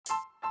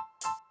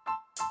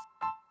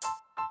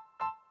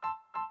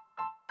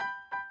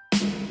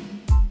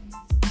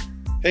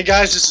Hey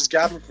guys, this is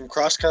Gavin from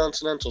Cross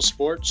Continental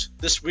Sports.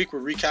 This week we're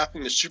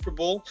recapping the Super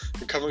Bowl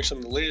and covering some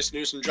of the latest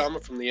news and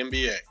drama from the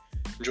NBA.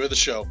 Enjoy the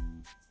show.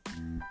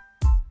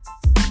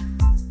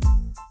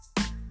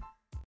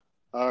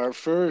 Our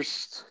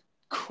first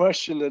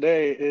question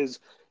today is,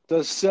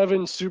 does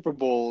 7 Super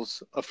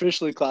Bowls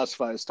officially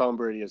classify as Tom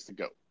Brady as the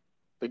GOAT?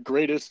 The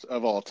greatest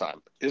of all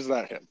time. Is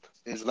that him?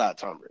 Is that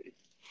Tom Brady?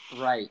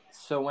 Right.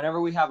 So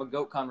whenever we have a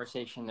GOAT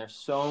conversation, there's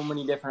so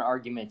many different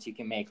arguments you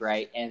can make,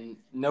 right? And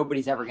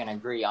nobody's ever going to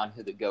agree on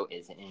who the GOAT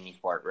is in any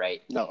sport,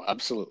 right? No,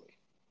 absolutely.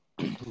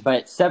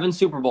 But 7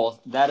 Super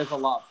Bowls, that is a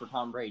lot for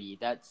Tom Brady.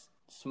 That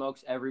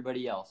smokes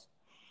everybody else.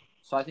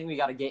 So I think we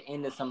got to get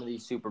into some of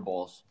these Super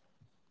Bowls.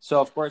 So,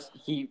 of course,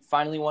 he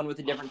finally won with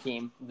a different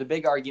team. The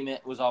big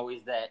argument was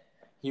always that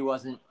he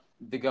wasn't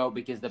the GOAT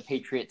because the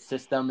Patriots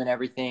system and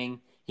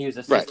everything. He was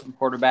a system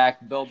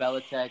quarterback, Bill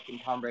Belichick and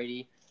Tom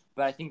Brady.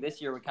 But I think this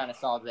year we kind of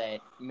saw that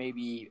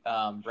maybe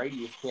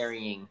Brady was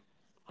carrying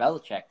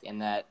Belichick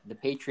and that the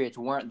Patriots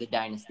weren't the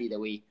dynasty that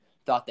we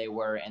thought they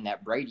were and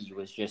that Brady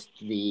was just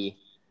the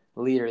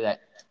leader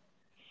that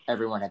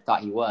everyone had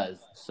thought he was.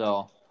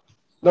 So,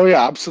 no,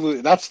 yeah,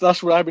 absolutely. That's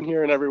what I've been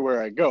hearing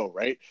everywhere I go,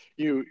 right?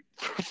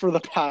 For the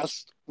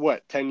past,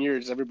 10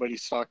 years,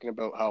 everybody's talking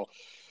about how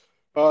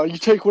you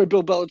take away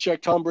Bill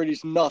Belichick, Tom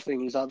Brady's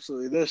nothing. He's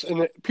absolutely this.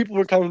 And people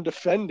were kind of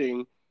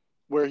defending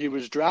where he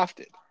was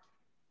drafted.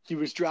 He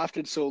was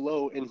drafted so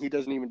low, and he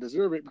doesn't even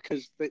deserve it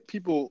because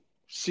people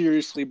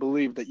seriously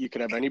believe that you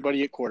could have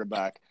anybody at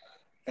quarterback,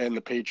 and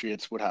the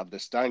Patriots would have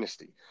this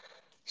dynasty.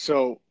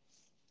 So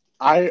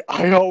I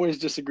always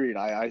disagreed.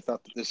 I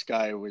thought that this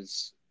guy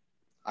was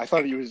 – I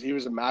thought he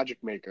was a magic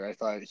maker. I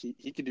thought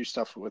he could do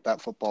stuff with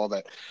that football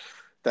that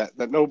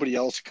nobody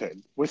else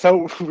could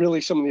without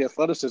really some of the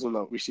athleticism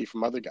that we see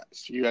from other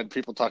guys. You had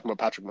people talking about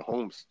Patrick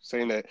Mahomes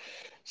saying that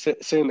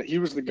he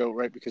was the GOAT,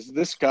 right? Because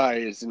this guy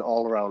is an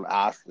all-around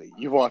athlete.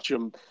 You watch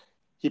him,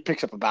 he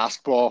picks up a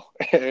basketball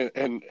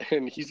and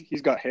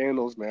he's got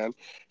handles, man.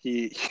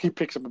 He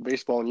picks up a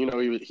baseball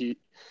and he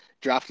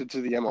drafted to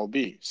the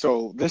MLB.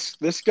 So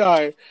this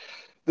guy's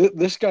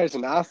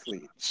an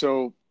athlete.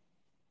 So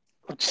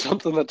it's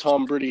something that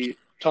Tom Brady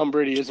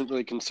isn't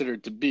really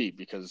considered to be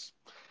because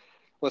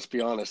let's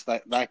be honest,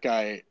 that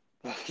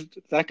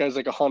guy's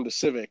like a Honda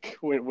Civic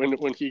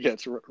when he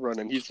gets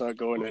running. He's not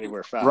going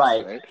anywhere fast,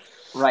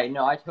 right.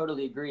 No, I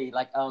totally agree.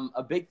 Like,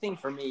 a big thing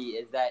for me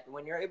is that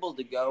when you're able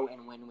to go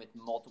and win with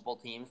multiple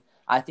teams,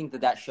 I think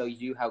that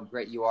shows you how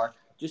great you are.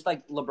 Just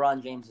like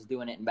LeBron James is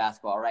doing it in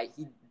basketball, right?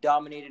 He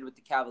dominated with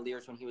the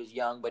Cavaliers when he was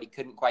young, but he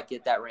couldn't quite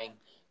get that ring.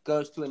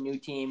 Goes to a new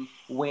team,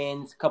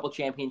 wins a couple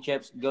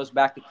championships, goes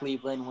back to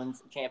Cleveland,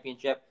 wins a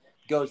championship.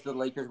 Goes to the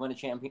Lakers,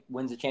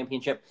 wins a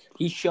championship.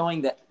 He's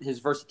showing that his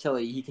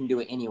versatility, he can do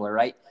it anywhere,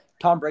 right?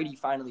 Tom Brady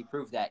finally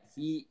proved that.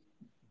 He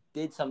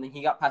did something.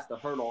 He got past the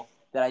hurdle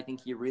that I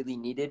think he really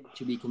needed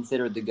to be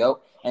considered the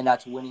GOAT, and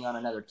that's winning on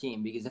another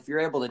team. Because if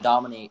you're able to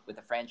dominate with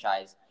a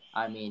franchise,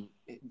 I mean,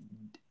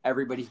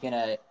 everybody's going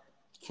to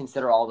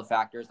consider all the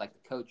factors like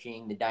the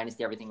coaching, the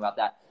dynasty, everything about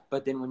that.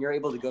 But then when you're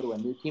able to go to a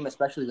new team,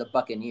 especially the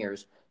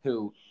Buccaneers,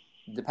 who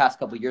the past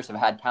couple of years have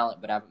had talent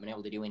but haven't been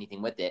able to do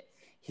anything with it,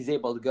 he's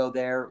able to go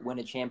there, win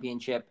a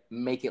championship,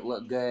 make it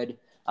look good,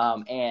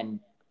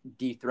 and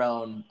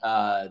dethrone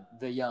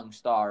the young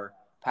star,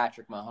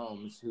 Patrick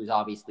Mahomes, who's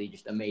obviously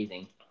just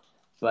amazing.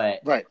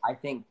 But I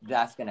think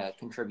that's going to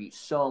contribute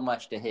so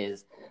much to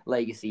his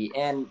legacy.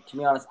 And to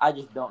be honest, I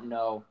just don't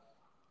know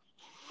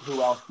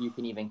who else you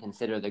can even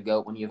consider the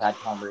GOAT when you've had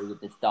Tom Brady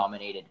that's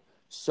dominated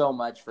so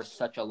much for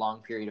such a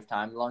long period of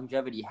time.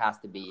 Longevity has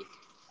to be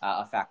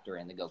a factor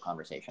in the GOAT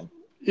conversation.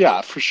 Yeah,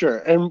 for sure.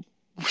 And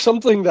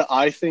something that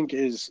I think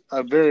is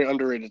a very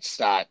underrated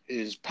stat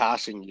is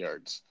passing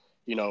yards.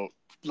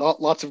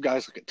 Lots of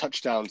guys look at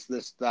touchdowns,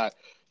 this, that,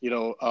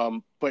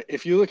 but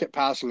if you look at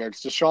passing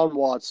yards, Deshaun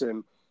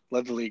Watson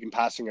led the league in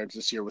passing yards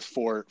this year with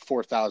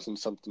 4,000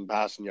 something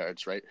passing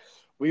yards, right?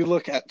 We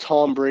look at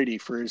Tom Brady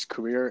for his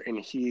career, and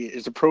he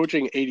is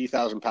approaching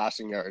 80,000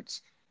 passing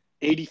yards.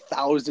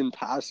 80,000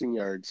 passing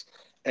yards,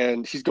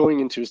 and he's going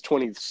into his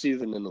 20th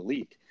season in the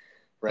league.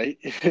 Right?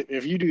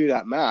 If you do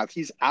that math,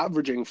 he's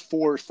averaging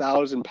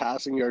 4,000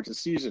 passing yards a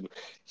season.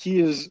 He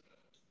is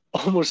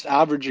almost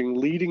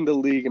leading the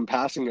league in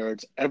passing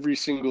yards every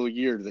single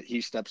year that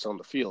he steps on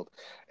the field.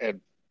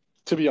 And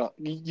to be honest,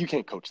 you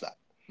can't coach that.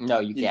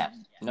 No, you can't.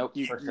 Nope,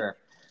 for sure.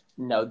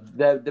 No,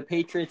 the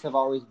Patriots have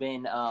always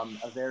been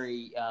a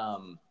very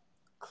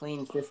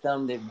clean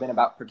system. They've been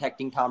about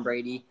protecting Tom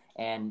Brady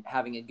and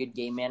having a good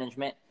game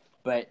management,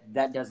 but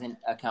that doesn't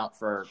account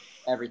for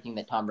everything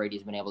that Tom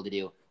Brady's been able to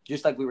do.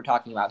 Just like we were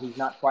talking about, he's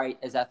not quite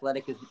as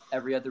athletic as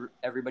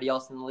everybody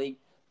else in the league,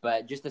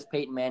 but just as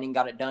Peyton Manning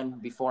got it done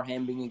before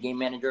him being a game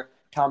manager,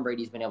 Tom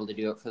Brady's been able to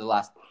do it for the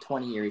last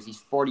 20 years. He's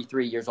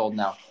 43 years old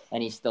now,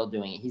 and he's still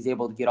doing it. He's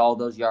able to get all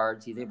those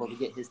yards. He's able to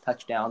get his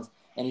touchdowns,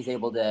 and he's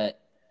able to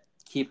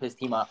keep his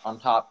team on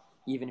top,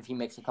 even if he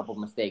makes a couple of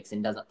mistakes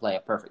and doesn't play a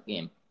perfect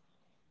game.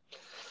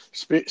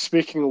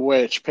 Speaking of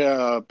which,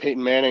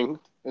 Peyton Manning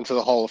into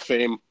the Hall of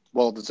Fame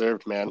well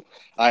deserved, man.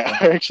 I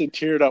actually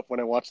teared up when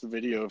I watched the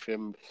video of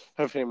him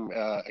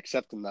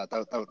accepting that.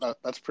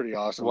 That's pretty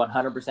awesome.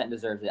 100%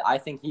 deserves it. I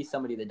think he's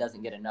somebody that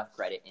doesn't get enough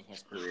credit in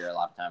his career a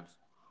lot of times.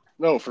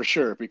 No, for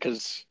sure,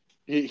 because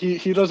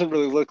he doesn't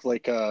really look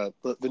like the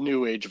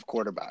new age of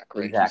quarterback,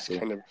 right? Exactly. He's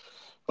kind of,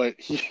 but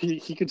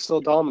he could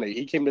still dominate.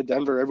 He came to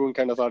Denver. Everyone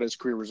kind of thought his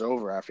career was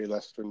over after he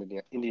left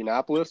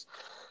Indianapolis,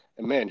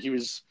 and man, he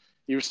was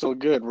still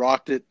good.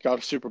 Rocked it. Got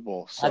a Super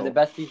Bowl. So. Had the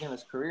best season of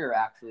his career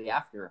actually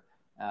after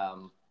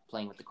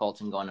playing with the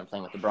Colts and going and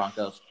playing with the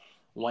Broncos,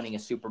 winning a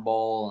Super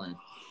Bowl and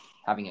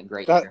having a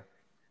great year.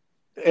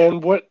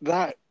 And what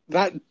that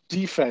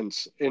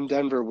defense in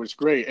Denver was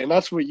great, and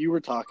that's what you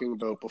were talking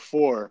about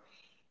before.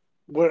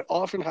 What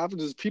often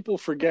happens is people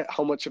forget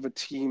how much of a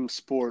team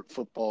sport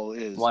football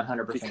is.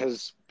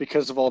 100%.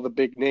 Because of all the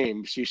big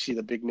names. You see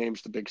the big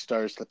names, the big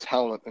stars, the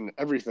talent, and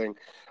everything.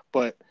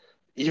 But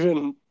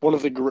even one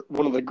of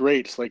the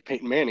greats like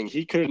Peyton Manning,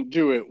 he couldn't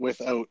do it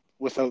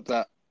without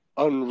that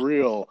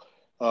unreal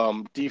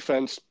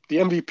defense. The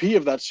MVP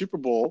of that Super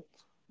Bowl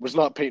was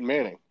not Peyton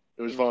Manning;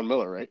 it was Von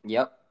Miller, right?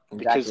 Yep,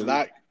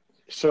 exactly.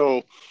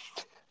 So,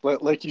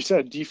 like you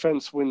said,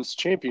 defense wins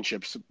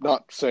championships.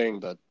 Not saying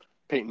that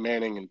Peyton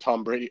Manning and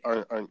Tom Brady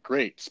aren't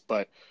greats,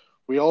 but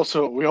we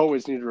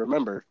always need to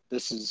remember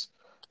this is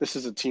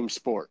a team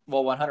sport.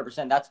 Well,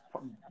 100%. That's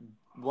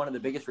one of the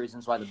biggest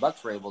reasons why the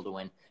Bucs were able to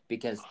win,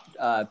 because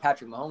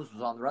Patrick Mahomes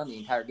was on the run the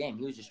entire game.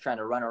 He was just trying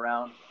to run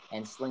around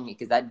and sling it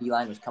because that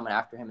D-line was coming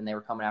after him, and they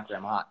were coming after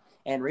him hot.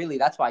 And really,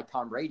 that's why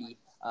Tom Brady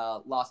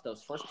lost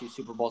those first two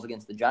Super Bowls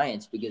against the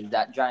Giants, because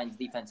that Giants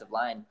defensive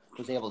line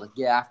was able to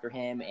get after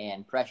him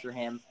and pressure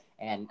him,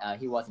 and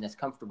he wasn't as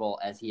comfortable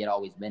as he had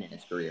always been in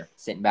his career,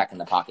 sitting back in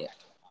the pocket.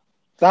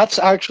 That's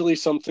actually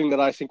something that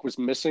I think was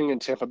missing in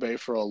Tampa Bay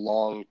for a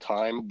long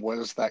time,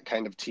 was that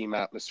kind of team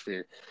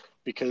atmosphere.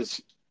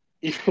 Because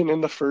even in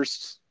the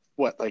first,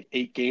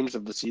 8 games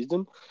of the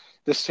season,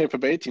 this Tampa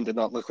Bay team did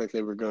not look like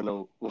they were going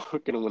to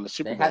win the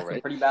Super Bowl, right? They had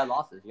some pretty bad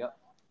losses, yep.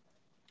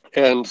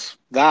 And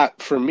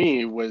that, for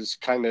me, was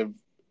kind of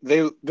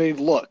they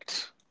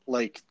looked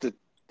like the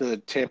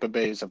Tampa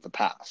Bays of the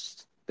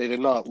past. They did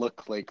not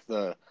look like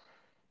the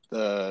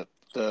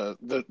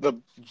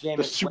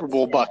Super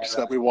Bowl Bucks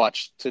that we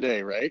watched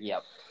today, right?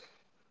 Yep.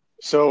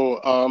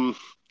 So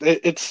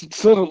it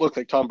still didn't look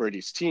like Tom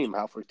Brady's team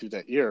halfway through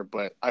that year,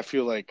 but I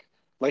feel like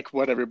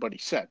what everybody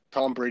said,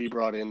 Tom Brady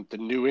brought in the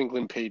New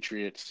England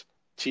Patriots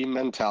team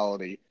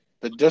mentality,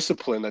 the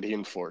discipline that he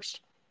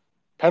enforced.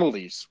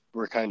 Penalties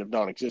were kind of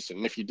non-existent.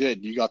 And if you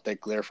did, you got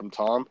that glare from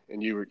Tom,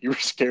 and you were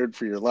scared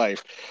for your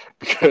life,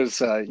 because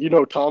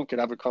Tom could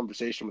have a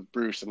conversation with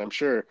Bruce, and I'm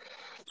sure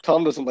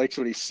Tom doesn't like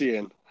what he's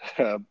seeing.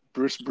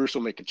 Bruce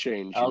will make a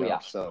change. Yeah,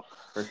 so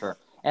for sure.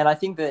 And I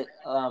think that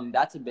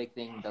that's a big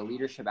thing. The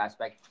leadership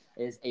aspect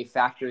is a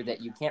factor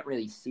that you can't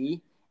really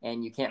see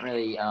and you can't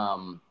really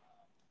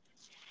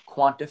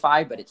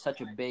quantify, but it's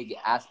such a big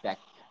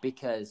aspect,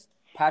 because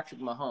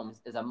Patrick Mahomes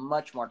is a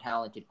much more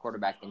talented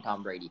quarterback than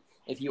Tom Brady.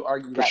 If you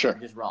argue that, you're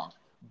just wrong.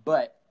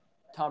 But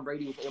Tom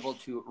Brady was able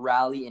to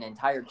rally an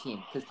entire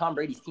team, because Tom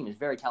Brady's team is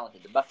very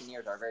talented. The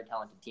Buccaneers are a very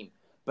talented team.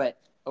 But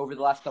over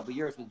the last couple of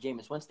years with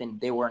Jameis Winston,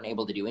 they weren't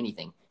able to do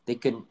anything. They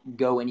couldn't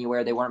go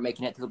anywhere. They weren't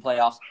making it to the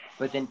playoffs.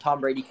 But then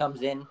Tom Brady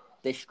comes in.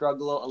 They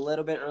struggle a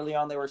little bit early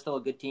on. They were still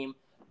a good team.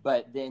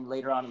 But then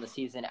later on in the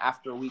season,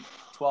 after week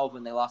 12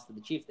 when they lost to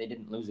the Chiefs, they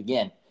didn't lose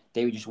again.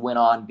 They just went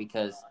on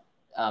because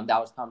that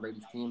was Tom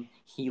Brady's team.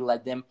 He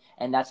led them.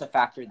 And that's a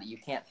factor that you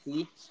can't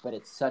see, but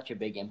it's such a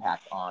big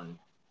impact on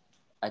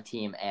a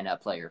team and a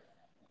player.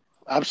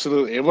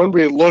 Absolutely. And when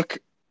we look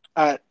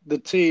at the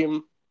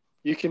team,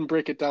 you can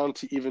break it down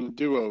to even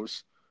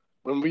duos.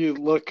 When we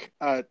look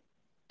at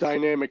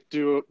dynamic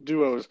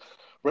duos,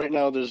 right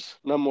now there's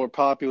none more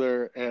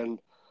popular, and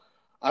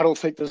I don't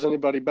think there's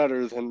anybody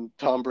better than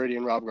Tom Brady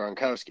and Rob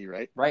Gronkowski,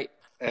 right? Right.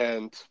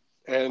 And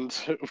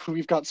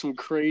we've got some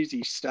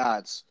crazy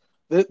stats.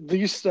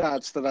 These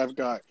stats that I've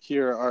got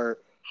here are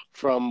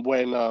from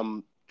when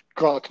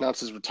Gronk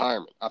announced his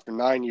retirement after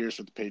 9 years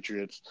with the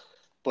Patriots.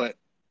 But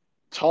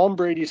Tom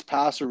Brady's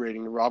passer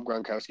rating and Rob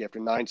Gronkowski after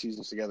 9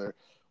 seasons together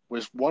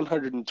was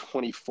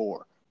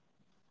 124,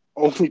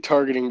 only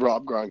targeting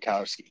Rob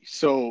Gronkowski.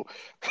 So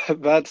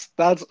that's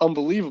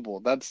unbelievable.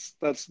 That's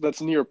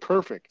near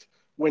perfect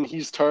when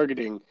he's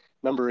targeting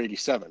number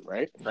 87,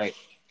 right? Right.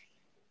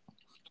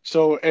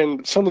 So,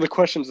 and some of the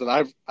questions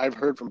that I've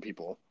heard from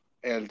people,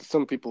 and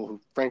some people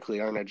who frankly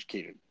aren't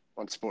educated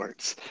on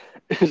sports,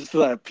 is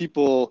that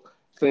people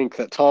think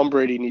that Tom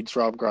Brady needs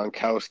Rob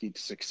Gronkowski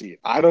to succeed.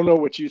 I don't know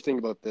what you think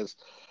about this.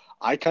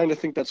 I kind of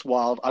think that's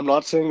wild. I'm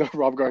not saying that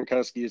Rob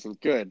Gronkowski isn't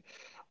good,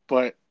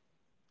 but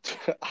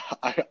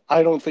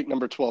I don't think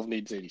number 12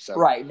 needs 87.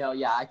 Right. No,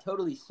 yeah, I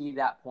totally see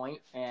that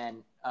point.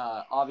 And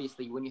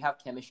obviously, when you have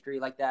chemistry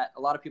like that, a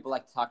lot of people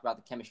like to talk about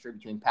the chemistry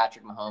between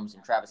Patrick Mahomes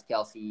and Travis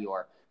Kelce,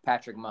 or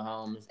Patrick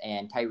Mahomes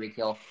and Tyreek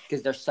Hill,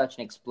 because they're such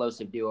an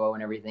explosive duo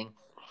and everything.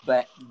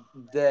 But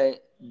the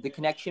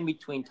connection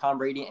between Tom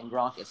Brady and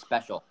Gronk is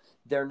special.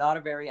 They're not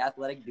a very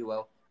athletic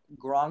duo.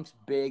 Gronk's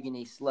big and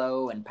he's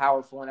slow and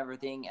powerful and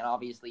everything, and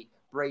obviously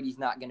Brady's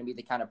not going to be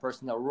the kind of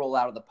person that'll roll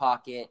out of the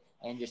pocket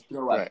and just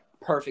throw a Right.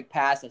 perfect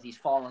pass as he's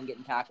falling,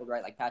 getting tackled,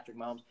 right, like Patrick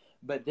Mahomes.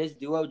 But this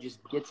duo just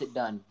gets it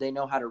done. They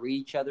know how to read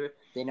each other.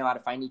 They know how to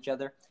find each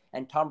other.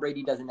 And Tom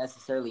Brady doesn't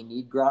necessarily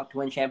need Gronk to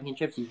win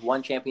championships. He's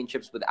won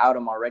championships without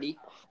him already.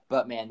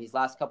 But, man, these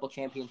last couple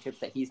championships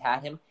that he's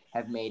had him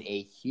have made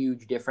a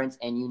huge difference.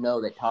 And you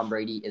know that Tom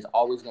Brady is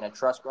always going to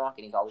trust Gronk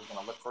and he's always going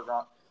to look for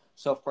Gronk.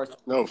 So, of course,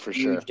 No, for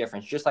huge sure.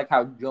 difference. Just like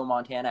how Joe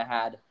Montana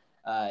had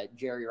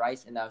Jerry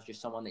Rice, and that was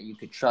just someone that you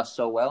could trust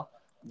so well.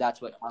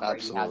 That's what Tom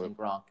Brady has Absolutely. in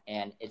Gronk.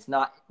 And it's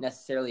not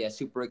necessarily a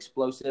super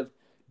explosive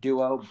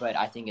duo, but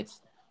I think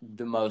it's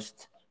the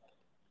most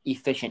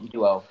efficient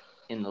duo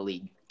in the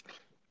league.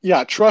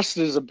 Yeah, trust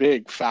is a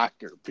big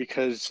factor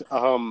because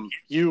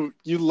you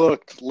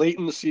looked late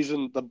in the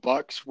season, the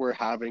Bucks were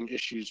having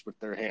issues with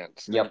their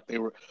hands. Yep.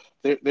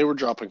 They were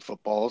dropping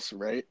footballs,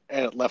 right,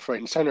 at left, right,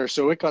 and center.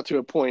 So it got to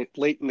a point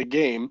late in the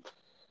game,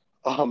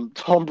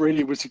 Tom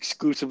Brady was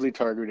exclusively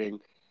targeting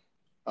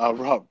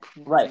Rob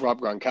Right.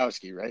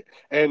 Gronkowski, right?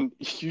 And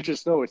you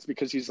just know it's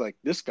because he's like,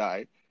 this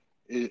guy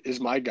is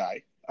my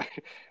guy.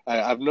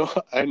 I've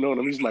known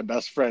him. He's my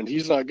best friend.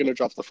 He's not going to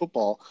drop the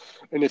football,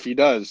 and if he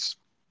does,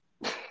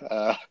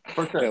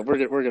 For sure. yeah, we're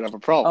gonna have a Oh,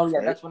 problem, yeah,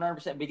 right? that's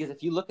 100%. Because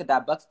if you look at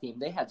that Bucks team,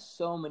 they had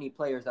so many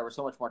players that were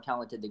so much more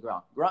talented than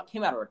Gronk. Gronk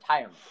came out of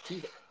retirement.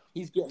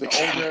 He's getting older.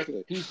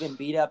 Exactly. He's been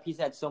beat up. He's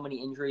had so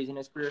many injuries in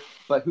his career.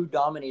 But who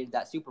dominated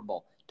that Super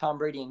Bowl? Tom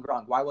Brady and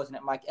Gronk. Why wasn't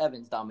it Mike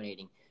Evans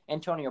dominating?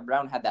 Antonio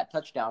Brown had that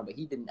touchdown, but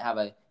he didn't have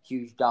a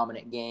huge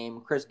dominant game.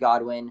 Chris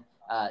Godwin,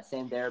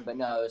 same there. But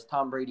no, it was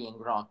Tom Brady and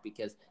Gronk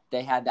because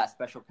they had that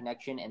special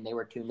connection and they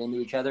were tuned into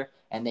each other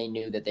and they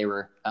knew that they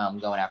were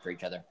going after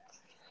each other.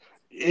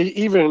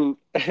 Even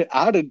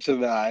added to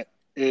that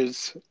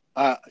is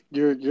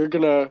you're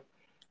gonna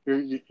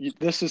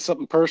this is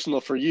something personal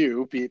for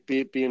you,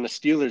 being a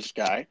Steelers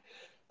guy.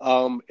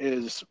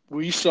 Is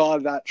we saw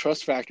that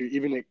trust factor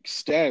even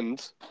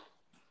extend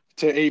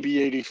to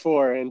AB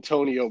 84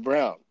 Antonio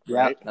Brown, Yeah,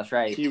 right? that's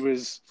right. He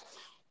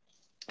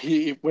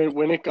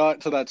when it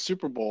got to that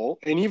Super Bowl,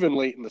 and even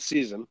late in the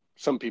season,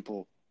 some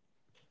people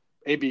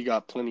AB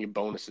got plenty of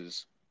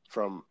bonuses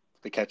from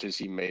the catches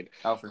he made,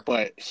 Oh, for sure.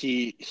 but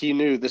he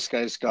knew this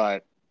guy's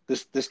got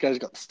this guy's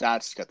got the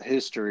stats, he's got the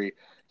history.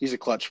 He's a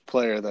clutch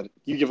player that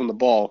you give him the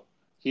ball,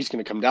 he's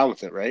going to come down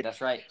with it, right?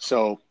 That's right.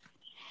 So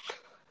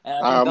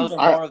And I think those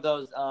are more of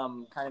those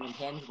kind of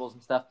intangibles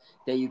and stuff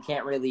that you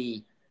can't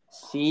really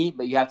see,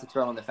 but you have to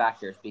throw in the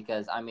factors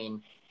because, I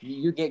mean,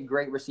 you get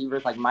great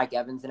receivers like Mike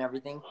Evans and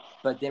everything,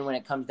 but then when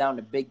it comes down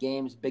to big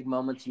games, big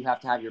moments, you have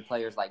to have your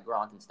players like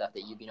Gronk and stuff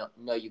that you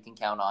know you can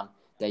count on,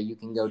 that you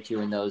can go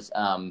to in those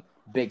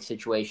big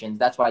situations.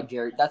 That's how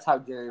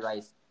Jerry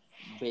Rice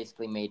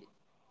basically made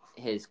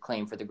his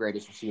claim for the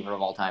greatest receiver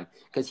of all time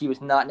because he was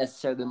not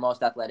necessarily the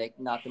most athletic,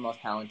 not the most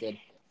talented,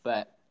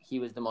 but he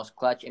was the most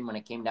clutch, and when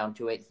it came down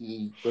to it,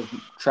 he was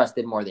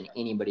trusted more than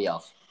anybody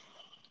else.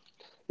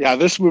 Yeah,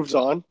 this moves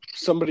on.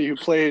 Somebody who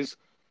plays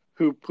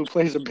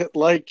a bit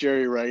like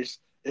Jerry Rice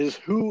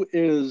who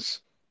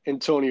is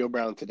Antonio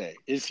Brown today?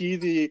 Is he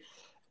the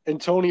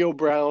Antonio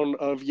Brown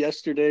of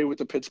yesterday with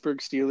the Pittsburgh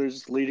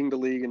Steelers leading the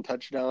league in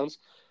touchdowns?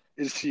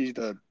 Is he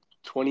the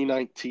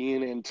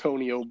 2019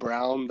 Antonio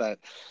Brown that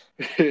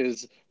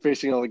is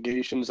facing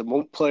allegations and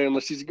won't play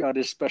unless he's got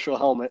his special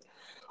helmet?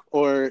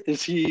 Or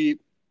is he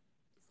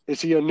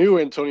a new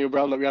Antonio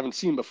Brown that we haven't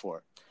seen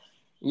before?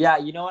 Yeah,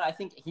 you know what? I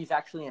think he's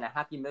actually in a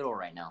happy middle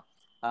right now.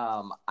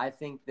 I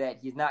think that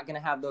he's not going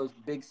to have those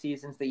big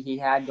seasons that he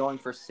had going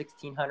for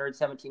 1,600,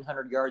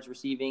 1,700 yards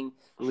receiving,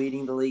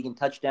 leading the league in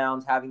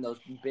touchdowns, having those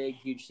big,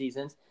 huge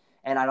seasons.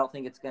 And I don't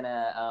think it's going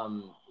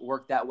to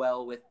work that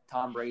well with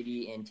Tom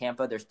Brady in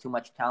Tampa. There's too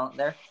much talent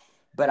there.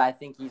 But I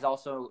think he's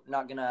also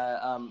not going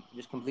to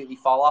just completely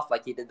fall off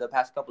like he did the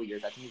past couple of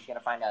years. I think he's going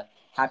to find a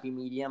happy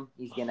medium.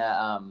 He's going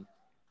to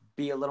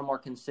be a little more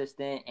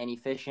consistent and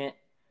efficient.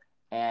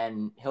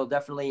 And he'll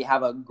definitely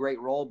have a great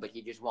role, but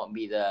he just won't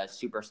be the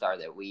superstar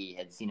that we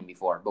had seen him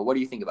before. But what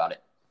do you think about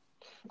it?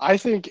 I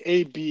think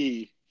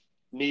AB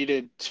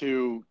needed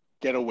to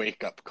get a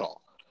wake-up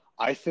call.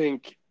 I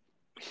think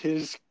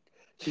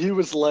he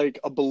was like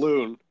a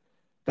balloon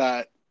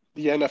that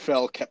the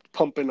NFL kept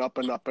pumping up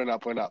and up and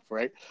up and up,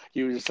 right?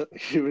 His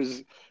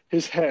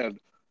head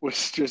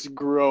was just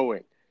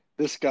growing.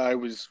 This guy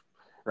was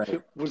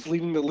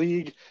leading the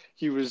league.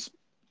 He was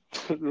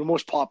the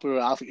most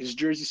popular athlete. His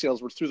jersey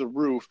sales were through the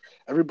roof.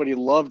 Everybody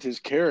loved his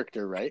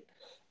character, right?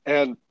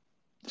 And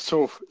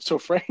so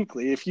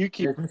frankly, if you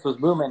keep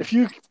booming,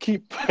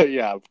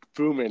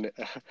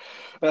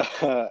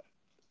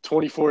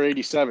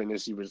 2487,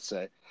 as you would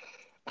say.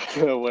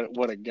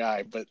 what a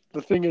guy. But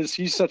the thing is,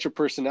 he's such a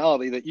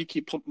personality that you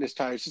keep pumping his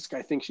tires. This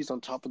guy thinks he's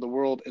on top of the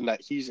world and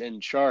that he's in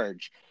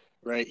charge,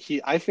 right?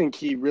 I think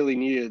he really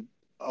needed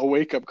a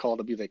wake-up call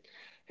to be like,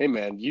 hey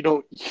man, you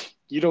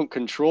don't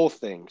control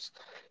things.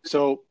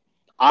 So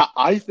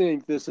I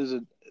think this is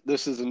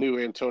a new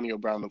Antonio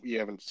Brown that we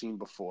haven't seen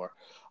before.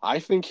 I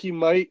think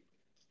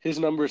his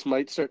numbers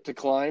might start to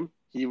climb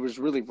he was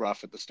really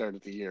rough at the start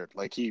of the year.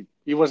 Like he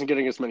wasn't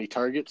getting as many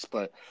targets,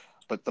 but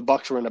the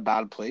Bucks were in a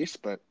bad place.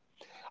 But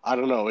I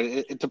don't know.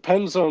 It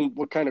depends on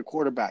what kind of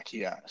quarterback he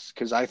has,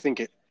 because I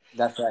think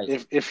That's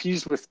right. if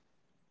he's with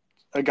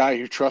a guy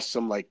who trusts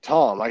him like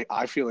Tom,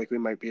 I feel like we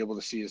might be able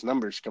to see his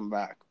numbers come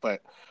back.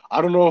 But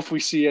I don't know if we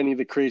see any of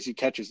the crazy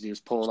catches he was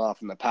pulling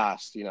off in the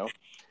past,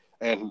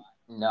 And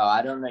No,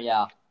 I don't know.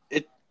 Yeah.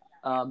 it,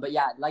 But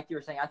yeah, like you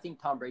were saying, I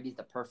think Tom Brady's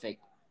the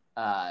perfect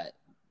uh,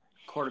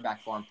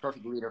 quarterback for him,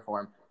 perfect leader for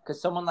him. Because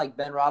someone like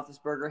Ben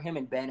Roethlisberger, him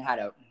and Ben had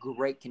a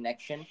great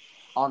connection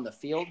on the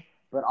field,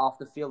 but off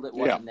the field it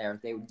yeah, wasn't there.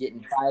 They would get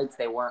in fights.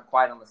 They weren't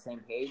quite on the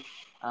same page.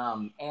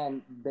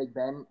 And Big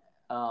Ben,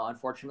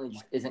 unfortunately,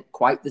 just isn't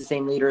quite the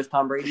same leader as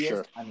Tom for Brady is.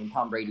 sure. I mean,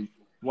 Tom Brady,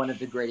 one of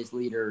the greatest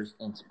leaders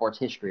in sports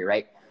history,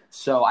 right?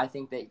 So I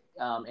think that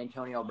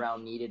Antonio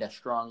Brown needed a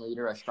strong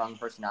leader, a strong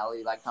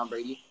personality like Tom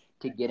Brady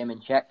to get him in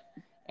check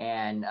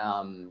and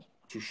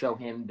to show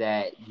him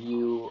that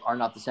you are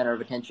not the center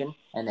of attention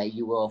and that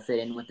you will fit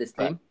in with this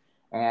team.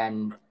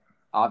 And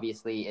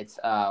obviously, it's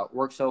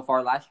worked so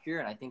far last year,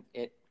 and I think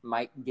it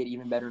might get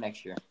even better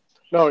next year.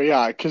 No,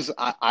 yeah, because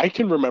I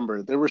can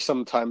remember there were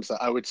some times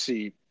that I would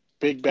see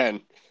Big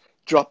Ben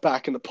drop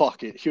back in the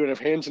pocket. He would have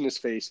hands in his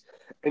face,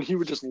 and he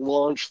would just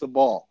launch the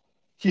ball.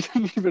 He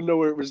didn't even know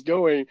where it was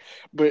going,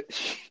 but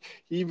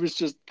he was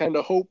just kind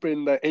of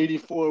hoping that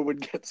 84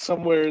 would get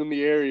somewhere in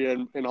the area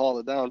and haul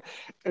it down.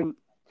 And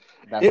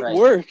That's it right.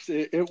 worked.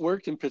 It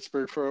worked in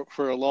Pittsburgh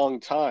for a long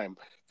time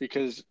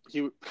because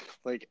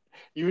like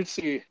you would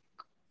see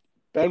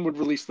Ben would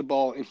release the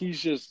ball, and he's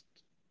just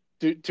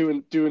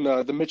doing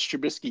the Mitch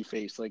Trubisky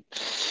face, like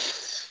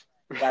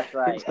That's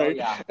right. Oh right,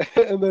 yeah.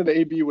 and then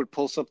AB would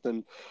pull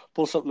something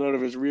out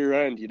of his rear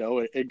end,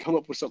 and come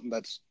up with something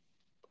that's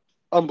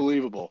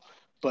unbelievable.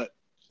 But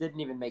Didn't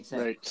even make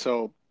sense. right,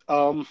 so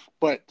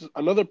but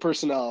another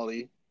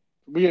personality,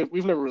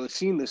 we've never really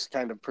seen this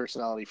kind of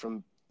personality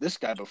from this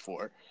guy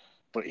before,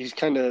 but it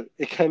kind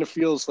of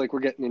feels like we're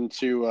getting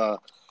into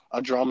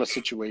a drama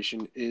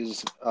situation.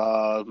 Is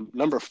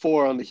number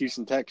 4 on the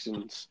Houston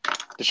Texans,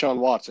 Deshaun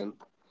Watson.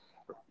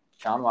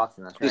 Sean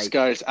Watson. That's This right.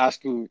 guy is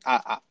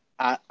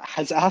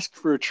has asked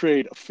for a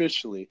trade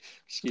officially.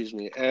 Excuse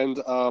me, and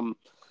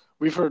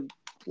we've heard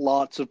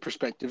lots of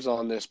perspectives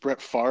on this.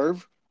 Brett Favre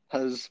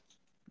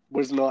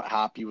was not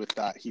happy with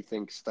that. He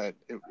thinks that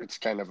it's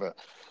kind of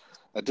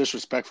a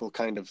disrespectful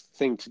kind of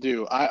thing to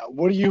do.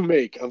 What do you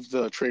make of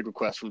the trade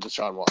request from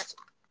Deshaun Watson?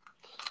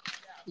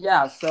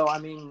 Yeah, so I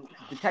mean,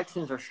 the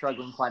Texans are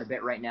struggling quite a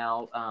bit right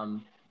now.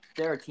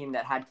 They're a team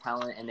that had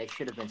talent and they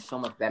should have been so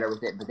much better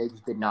with it, but they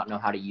just did not know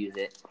how to use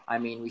it. I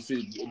mean, we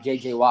see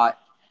J.J. Watt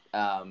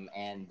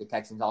and the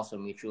Texans also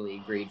mutually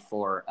agreed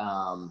for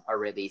a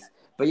release.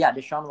 But yeah,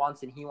 Deshaun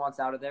Watson, he wants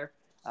out of there.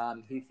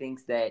 He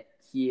thinks that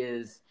he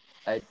is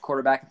a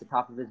quarterback at the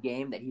top of his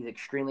game, that he's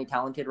extremely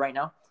talented right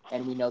now,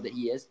 and we know that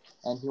he is.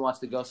 And he wants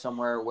to go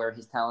somewhere where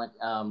his talent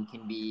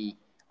can be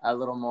a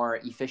little more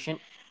efficient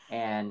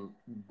and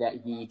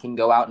that he can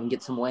go out and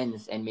get some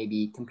wins and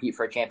maybe compete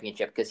for a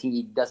championship because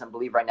he doesn't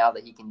believe right now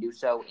that he can do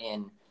so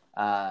in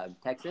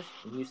Texas,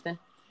 in Houston.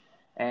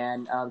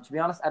 And to be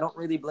honest, I don't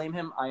really blame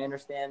him. I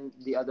understand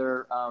the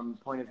other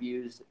point of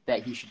views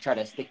that he should try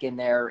to stick in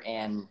there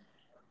and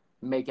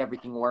make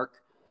everything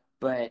work.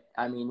 But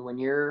I mean, when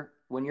you're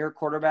a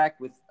quarterback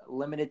with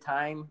limited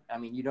time, I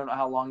mean, you don't know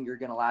how long you're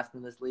going to last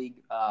in this league.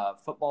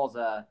 Football's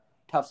a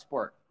tough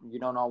sport. You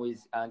don't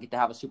always get to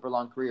have a super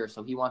long career,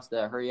 so he wants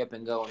to hurry up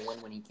and go and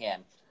win when he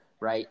can,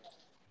 right?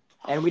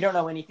 And we don't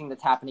know anything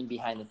that's happening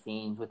behind the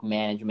scenes with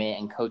management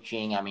and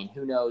coaching. I mean,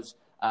 who knows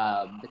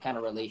the kind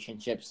of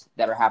relationships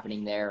that are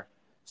happening there.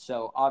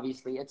 So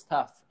obviously it's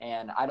tough,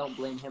 and I don't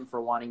blame him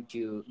for wanting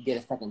to get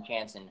a second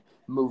chance and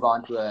move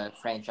on to a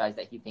franchise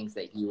that he thinks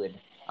that he would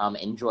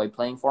enjoy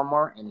playing for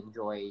more and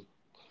enjoy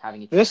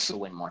having a chance This to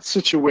win more.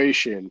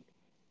 situation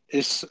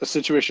is a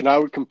situation I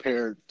would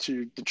compare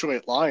to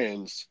Detroit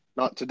Lions,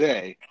 not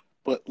today,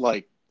 but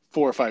like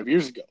 4 or 5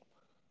 years ago.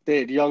 They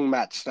had young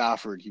Matt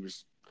Stafford. He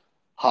was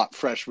hot,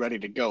 fresh, ready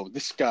to go.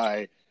 This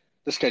guy's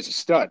a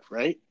stud,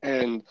 right?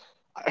 And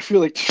I feel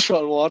like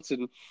Deshaun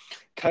Watson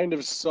kind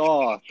of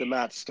saw the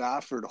Matt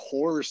Stafford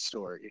horror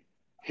story,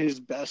 his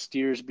best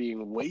years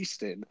being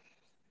wasted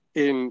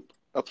in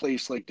a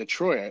place like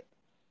Detroit,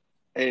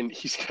 and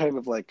he's kind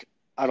of like,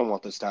 I don't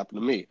want this to happen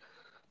to me.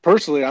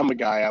 Personally, I'm a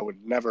guy I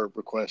would never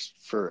request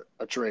for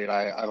a trade.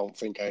 I don't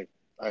think I'd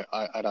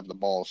have the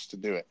balls to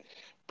do it.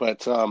 But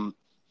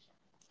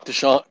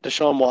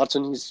Deshaun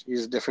Watson,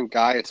 he's a different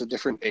guy. It's a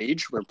different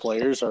age where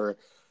players are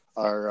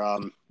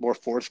more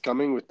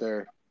forthcoming with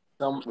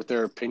So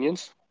their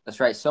opinions.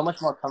 that's right. So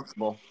much more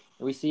comfortable.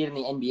 We see it in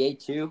the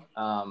NBA too.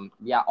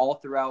 Yeah, all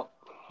throughout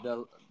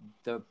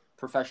the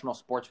professional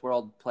sports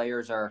world,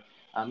 players are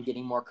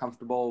getting more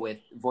comfortable with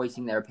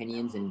voicing their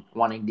opinions and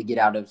wanting to get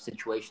out of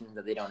situations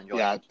that they don't enjoy.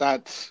 Yeah,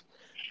 that's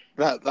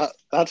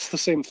the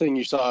same thing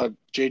you saw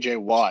J.J.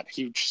 Watt.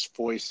 He just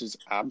voices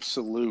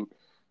absolute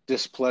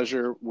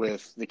displeasure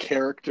with the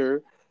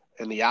character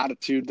and the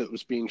attitude that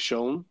was being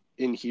shown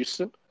in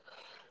Houston.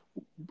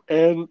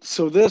 And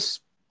so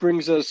this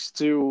brings us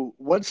to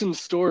what's in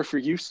store for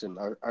Houston.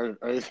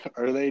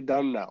 Are they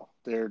done now?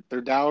 They're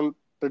down.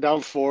 They're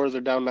down 4.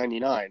 They're down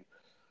 99.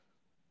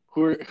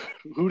 Who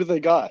do they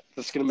got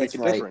that's going to make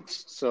That's a right.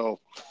 difference? So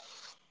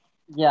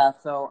Yeah,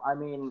 so I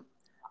mean,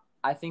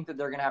 I think that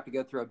they're going to have to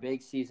go through a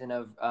big season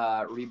of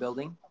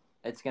rebuilding.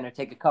 It's going to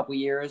take a couple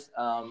years.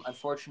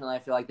 Unfortunately, I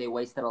feel like they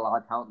wasted a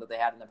lot of talent that they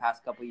had in the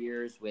past couple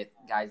years with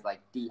guys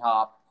like D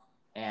Hop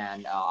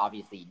and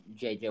obviously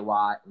J.J.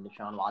 Watt and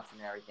Deshaun Watson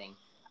and everything.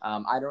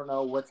 I don't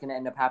know what's going to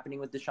end up happening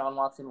with Deshaun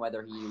Watson,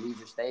 whether he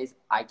leaves or stays.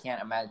 I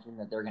can't imagine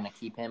that they're going to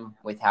keep him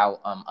with how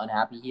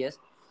unhappy he is.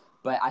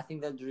 But I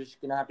think that they're just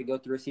going to have to go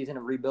through a season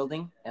of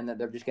rebuilding and that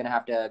they're just going to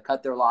have to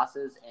cut their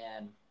losses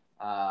and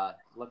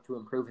look to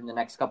improve in the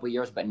next couple of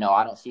years. But no,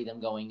 I don't see them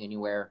going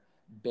anywhere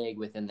big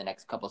within the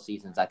next couple of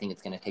seasons. I think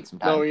it's going to take some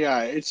time. no,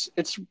 yeah, it's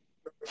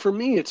for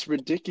me, it's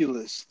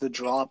ridiculous the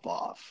drop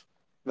off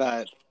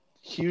that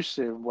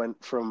Houston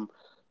went from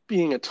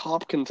being a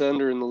top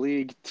contender in the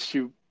league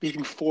to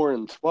being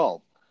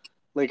 4-12.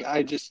 Like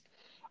I just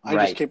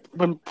Right. can't.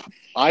 When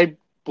I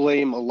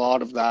blame a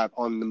lot of that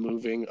on the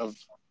moving of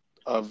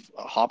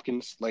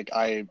Hopkins.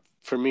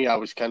 For me, I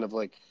was kind of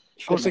like,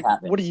 Shouldn't have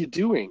happened. what are you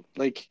doing?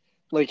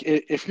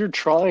 If you're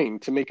trying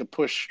to make a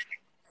push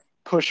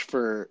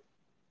for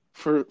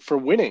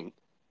winning,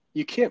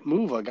 you can't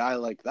move a guy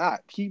like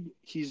that.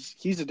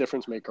 He's a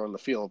difference maker on the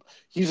field.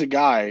 He's a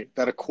guy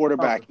that a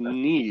quarterback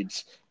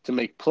needs to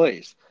make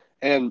plays.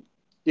 And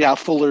yeah,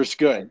 Fuller's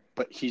good,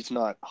 but he's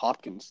not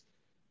Hopkins.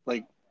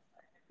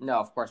 No,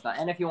 of course not.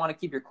 And if you want to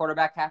keep your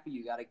quarterback happy,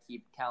 you got to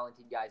keep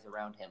talented guys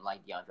around him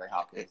like DeAndre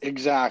Hopkins.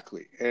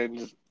 Exactly.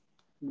 And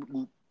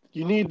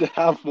you need to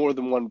have more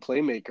than one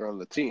playmaker on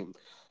the team.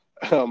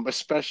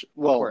 Especially,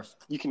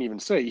 you can even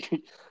say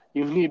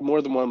you need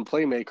more than one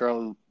playmaker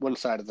on one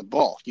side of the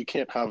ball. You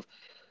can't have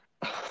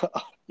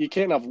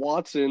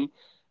Watson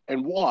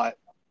and Watt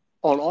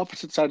on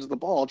opposite sides of the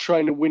ball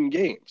trying to win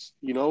games,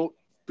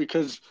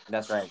 because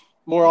that's right.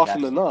 More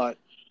often than not,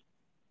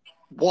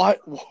 Watt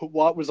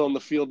was on the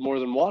field more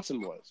than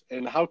Watson was.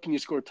 And how can you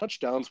score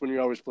touchdowns when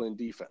you're always playing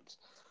defense?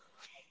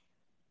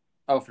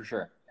 Oh, for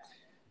sure.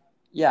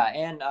 Yeah,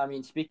 and I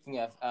mean, speaking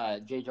of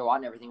J.J. Watt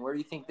and everything, where do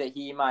you think that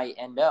he might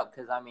end up?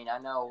 Because, I mean, I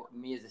know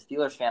me as a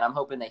Steelers fan, I'm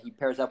hoping that he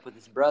pairs up with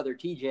his brother,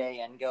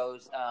 TJ, and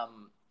goes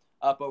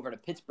up over to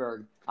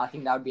Pittsburgh. I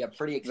think that would be a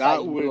pretty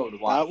exciting duo to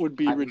watch. That would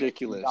be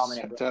ridiculous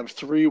to have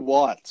 3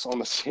 Watts on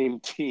the same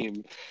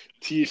team,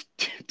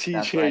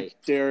 TJ, right.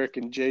 Derek,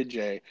 and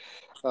JJ.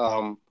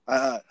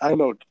 I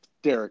know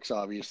Derek's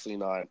obviously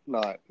not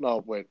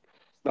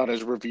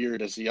as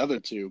revered as the other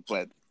two,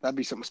 but that'd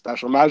be something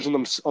special. Imagine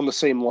them on the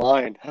same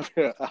line,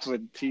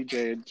 having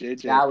TJ and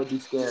JJ. That would be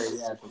scary,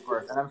 yes, of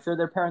course. And I'm sure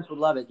their parents would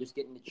love it, just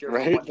getting to cheer.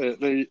 Right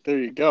there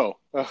you go.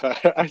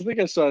 I think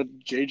I saw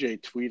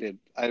JJ tweeted.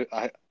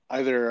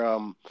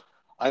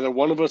 Either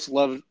one of us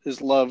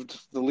is loved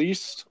the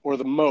least or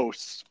the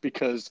most,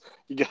 because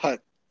you got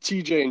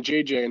TJ and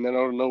JJ, and then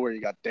out of nowhere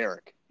you got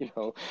Derek.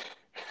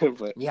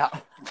 But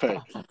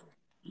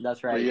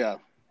that's right. But yeah.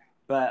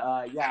 But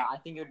I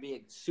think it would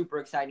be super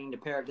exciting to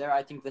pair up there.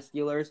 I think the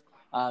Steelers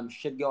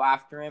should go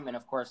after him, and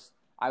of course,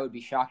 I would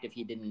be shocked if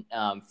he didn't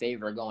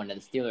favor going to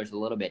the Steelers a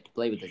little bit to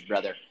play with his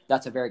brother.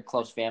 That's a very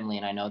close family,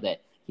 and I know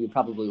that he would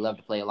probably love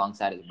to play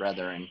alongside his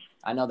brother. And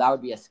I know that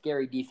would be a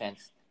scary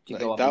defense to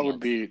go up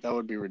against. That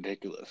would be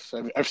ridiculous.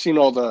 I've seen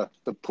all the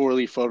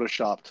poorly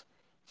photoshopped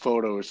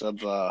photos of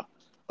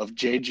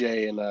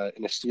JJ in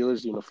a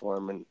Steelers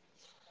uniform, and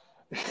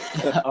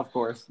of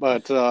course.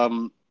 But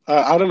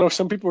I don't know.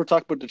 Some people were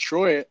talking about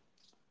Detroit.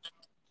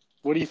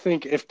 What do you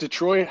think? If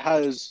Detroit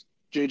has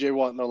J.J.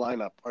 Watt in the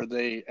lineup, are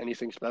they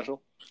anything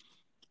special?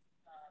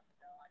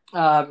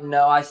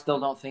 No, I still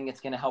don't think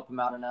it's going to help them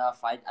out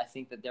enough. I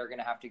think that they're going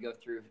to have to go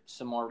through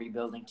some more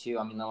rebuilding too.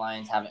 I mean, the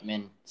Lions haven't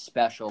been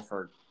special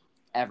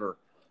forever,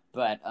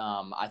 but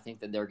I think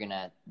that they're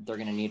gonna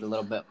need a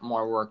little bit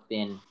more work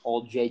than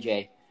old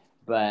JJ.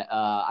 But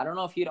I don't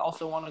know if he'd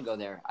also want to go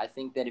there. I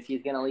think that if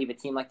he's going to leave a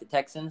team like the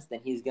Texans, then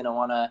he's going to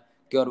want to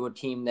go to a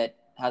team that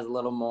has a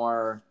little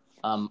more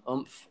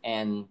oomph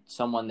and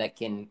someone that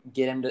can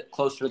get him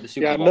closer to the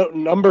Super Bowl. Yeah,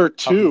 number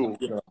two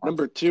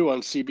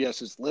on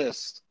CBS's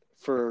list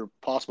for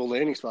possible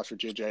landing spots for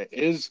JJ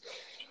is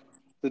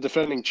the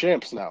defending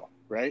champs now,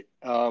 right?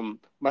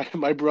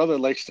 My brother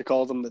likes to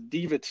call them the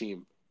Diva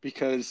team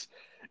because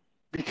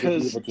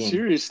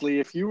seriously,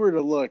 if you were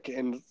to look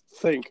and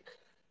think,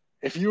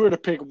 if you were to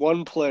pick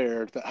one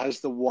player that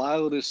has the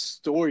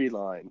wildest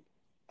storyline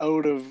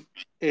out of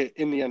it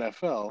in the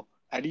NFL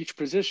at each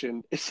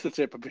position, it's the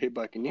Tampa Bay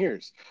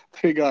Buccaneers.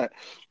 They got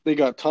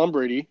Tom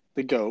Brady,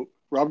 the GOAT,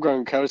 Rob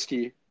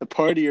Gronkowski, the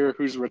partier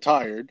who's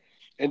retired,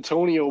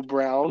 Antonio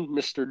Brown,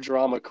 Mr.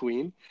 Drama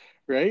Queen,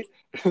 right?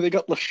 They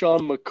got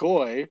LaShawn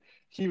McCoy.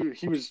 He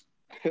was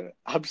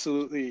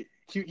absolutely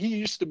he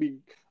used to be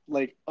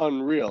like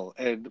unreal,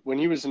 and when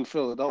he was in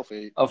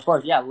Philadelphia, of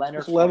course, yeah,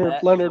 Leonard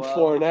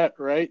Fournette,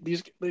 right?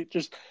 These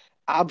just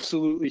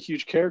absolutely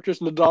huge characters.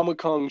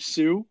 Ndamukong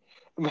Suh,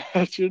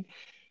 imagine.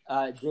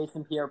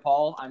 Jason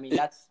Pierre-Paul. I mean,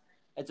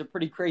 it's a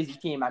pretty crazy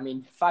team. I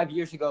mean, 5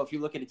 years ago, if you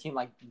look at a team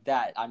like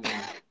that, I mean,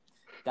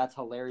 that's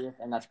hilarious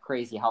and that's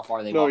crazy how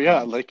far they've No, all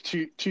yeah, come. like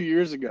two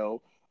years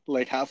ago,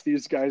 like half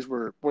these guys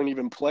weren't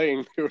even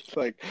playing. They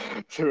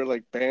were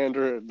like banned,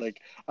 or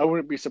like I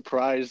wouldn't be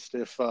surprised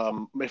if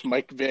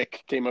Mike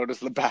Vick came out as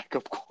the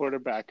backup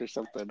quarterback or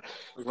something.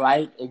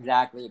 Right?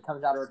 Exactly. It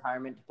comes out of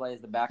retirement to play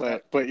as the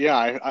backup. But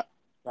yeah,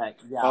 Right.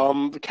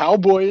 Yeah. the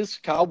Cowboys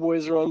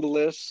are on the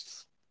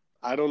list.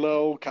 I don't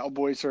know.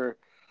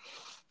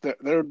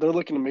 They're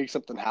looking to make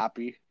something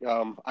happy.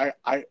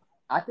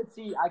 I could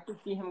see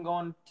him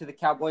going to the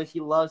Cowboys. He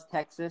loves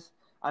Texas.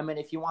 I mean,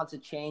 if he wants a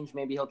change,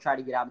 maybe he'll try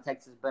to get out of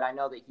Texas. But I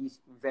know that he's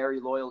very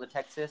loyal to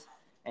Texas,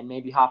 and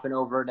maybe hopping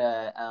over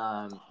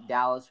to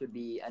Dallas would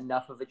be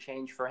enough of a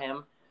change for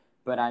him.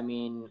 But I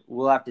mean,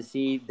 we'll have to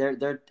see.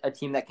 They're a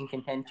team that can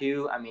contend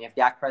too. I mean, if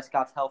Dak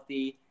Prescott's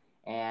healthy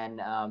and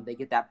they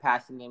get that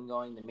passing game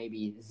going, then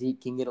maybe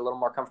Zeke can get a little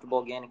more comfortable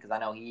again because I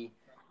know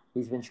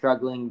he's been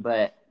struggling.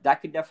 But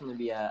that could definitely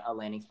be a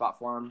landing spot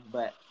for him.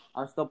 But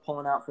I'm still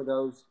pulling out for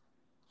those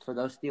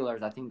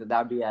Steelers. I think that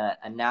would be a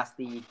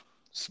nasty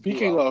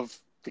Speaking duo. of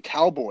the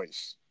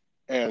Cowboys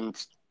and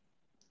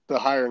the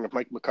hiring of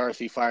Mike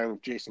McCarthy, firing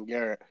Jason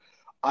Garrett,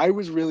 I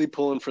was really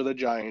pulling for the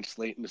Giants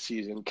late in the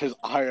season because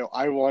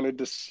I wanted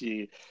to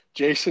see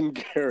Jason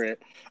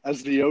Garrett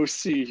as the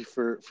OC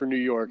for New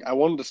York. I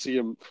wanted to see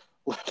him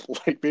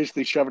like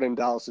basically shove it in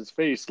Dallas's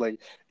face, like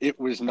it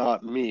was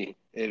not me.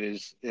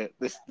 This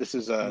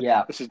is a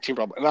Yeah, team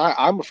problem, and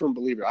I'm a firm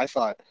believer. I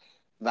thought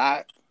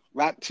that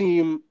that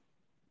team,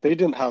 they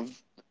didn't have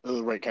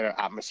the right kind of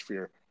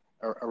atmosphere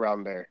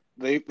around there.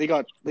 They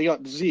got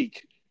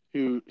Zeke,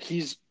 who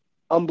he's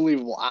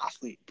unbelievable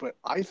athlete, but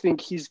I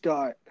think he's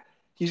kind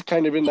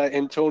of in that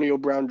Antonio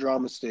Brown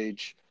drama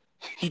stage.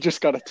 He just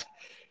got to.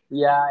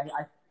 yeah.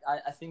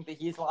 I think that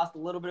he's lost a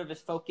little bit of his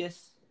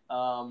focus,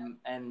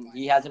 and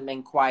he hasn't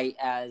been quite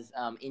as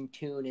in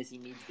tune as he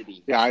needs to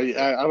be. Yeah, For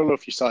sure. I don't know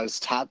if you saw his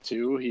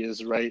tattoo. He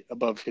is right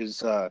above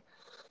his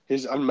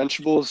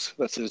unmentionables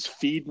that says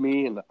 "Feed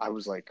Me," and I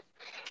was like,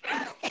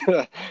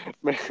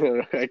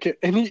 man, I can't.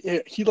 And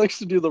he likes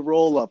to do the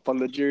roll up on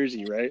the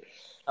jersey, right?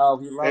 Oh,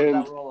 he loves that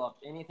And roll up.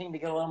 Anything to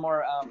get a little more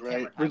right, camera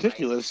time, right?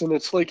 ridiculous. And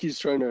it's like he's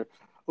trying to.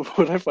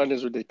 What I find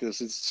is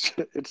ridiculous.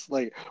 It's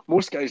like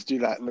most guys do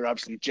that and they're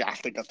absolutely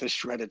jacked. They got this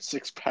shredded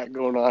 6 pack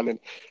going on, and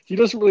he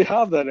doesn't really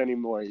have that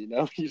anymore.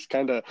 He's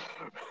kind of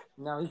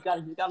No, he's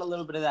got a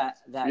little bit of that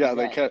yeah,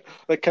 that kind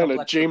couple of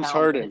extra James pounds to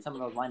hit Harden, some of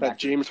those that linebackers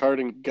James with.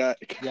 Harden gut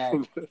Yeah,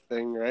 kind of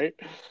thing, right?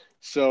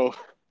 So,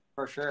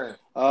 for sure.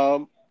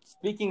 um,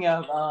 Speaking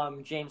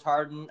of James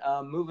Harden,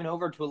 moving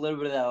over to a little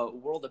bit of the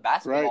world of right.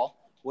 basketball,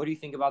 what do you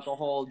think about the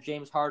whole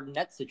James Harden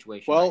net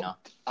situation right Well, now?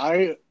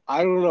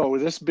 I don't know.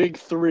 With this big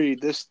three,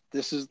 this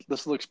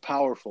looks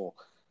powerful.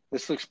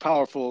 This looks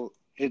powerful.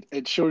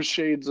 It shows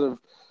shades of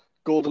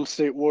Golden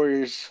State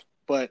Warriors,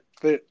 but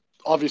they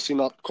obviously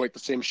not quite the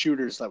same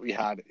shooters that we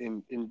had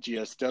in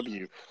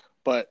GSW.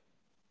 But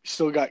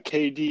still got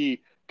KD,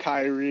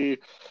 Kyrie,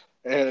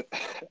 and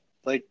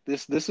like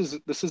this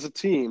is a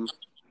team.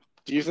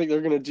 Do you think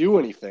they're going to do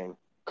anything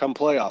come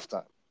playoff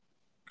time?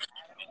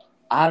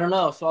 I don't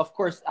know. So, of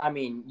course, I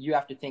mean, you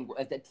have to think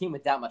a team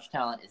with that much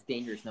talent is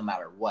dangerous no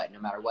matter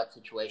what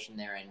situation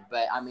they're in.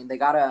 But, I mean, they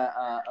got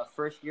a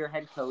first-year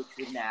head coach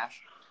with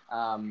Nash.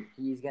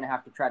 He's going to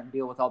have to try to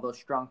deal with all those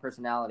strong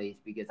personalities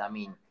because, I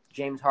mean,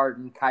 James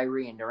Harden,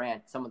 Kyrie, and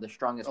Durant, some of the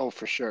strongest Oh,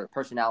 for sure.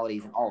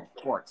 personalities in all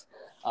sports.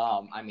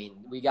 I mean,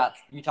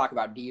 you talk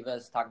about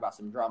divas, talk about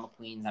some drama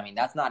queens. I mean,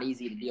 that's not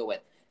easy to deal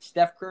with.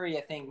 Steph Curry,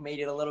 I think, made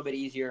it a little bit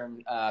easier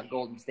in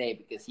Golden State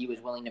because he was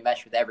willing to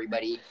mesh with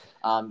everybody.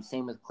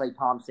 Same with Klay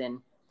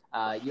Thompson.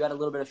 You had a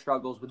little bit of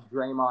struggles with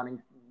Draymond and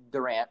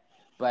Durant,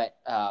 but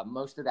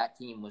most of that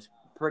team was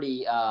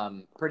pretty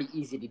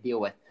easy to deal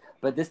with.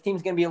 But this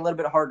team's going to be a little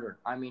bit harder.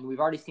 I mean,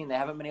 we've already seen they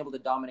haven't been able to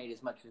dominate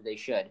as much as they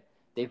should.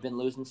 They've been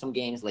losing some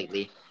games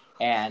lately,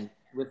 and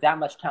with that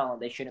much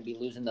talent, they shouldn't be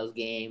losing those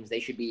games. They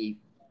should be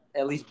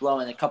at least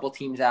blowing a couple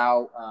teams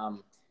out,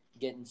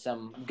 getting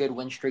some good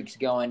win streaks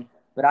going.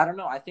 But I don't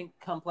know. I think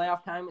come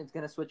playoff time, it's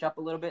going to switch up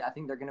a little bit. I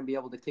think they're going to be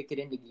able to kick it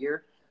into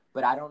gear.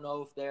 But I don't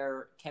know if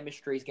their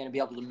chemistry is going to be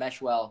able to mesh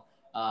well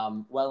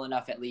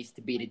enough at least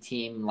to beat a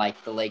team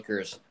like the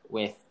Lakers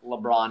with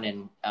LeBron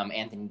and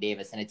Anthony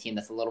Davis and a team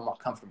that's a little more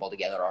comfortable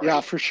together already. Yeah,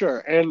 for sure.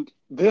 And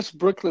this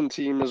Brooklyn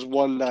team is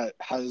one that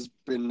has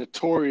been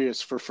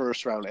notorious for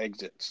first round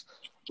exits.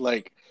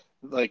 Like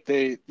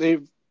they've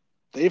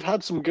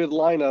had some good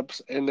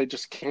lineups and they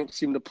just can't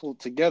seem to pull it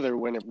together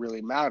when it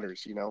really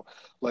matters,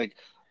 Like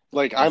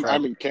That's I'm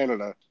right. in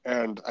Canada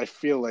and I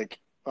feel like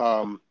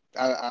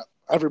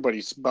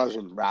everybody's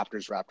buzzing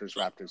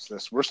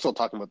Raptors. We're still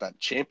talking about that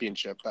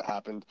championship that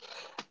happened,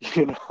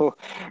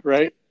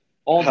 right?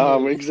 Old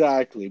news.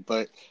 Exactly,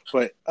 but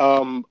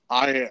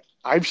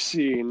I've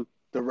seen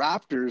the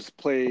Raptors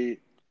play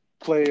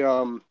play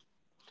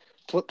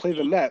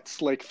the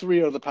Nets like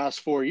 3 of the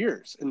past 4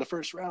 years in the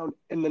first round,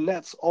 and the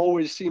Nets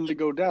always seem to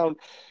go down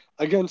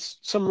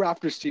against some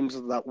Raptors teams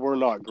that were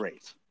not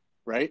great,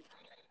 right?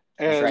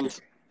 That's And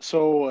right.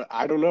 So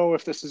I don't know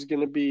if this is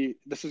gonna be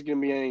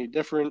any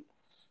different.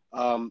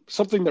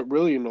 Something that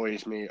really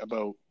annoys me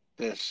about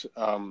this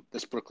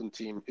Brooklyn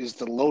team is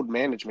the load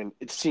management.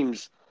 It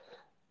seems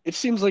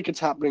like it's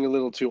happening a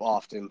little too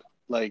often.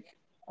 Like,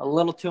 A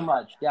little too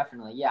much,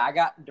 definitely. Yeah, I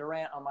got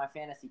Durant on my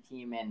fantasy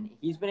team, and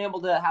he's been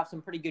able to have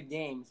some pretty good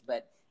games,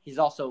 but he's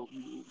also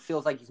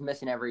feels like he's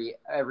missing every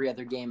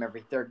other game,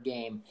 every third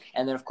game.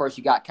 And then of course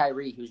you got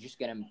Kyrie, who's just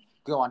gonna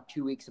go on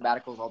 2 week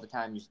sabbaticals all the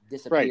time, just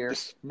right, disappear.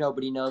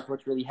 Nobody knows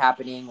what's really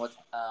happening,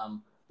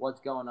 what's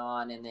going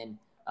on, and then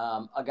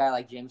a guy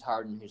like James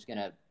Harden, who's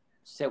gonna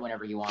sit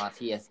whenever he wants.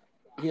 He has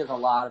a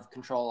lot of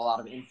control, a lot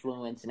of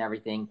influence, and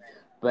everything.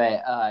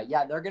 But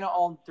yeah, they're gonna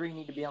all three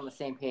need to be on the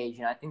same page,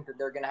 and I think that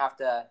they're gonna have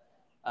to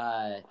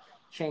uh,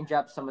 change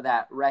up some of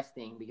that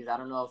resting because I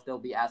don't know if they'll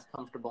be as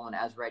comfortable and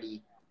as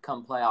ready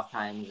come playoff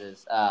times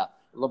as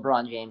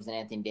LeBron James and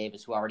Anthony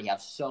Davis, who already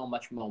have so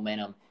much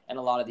momentum, and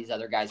a lot of these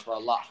other guys who are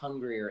a lot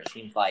hungrier, it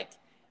seems like,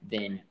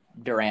 than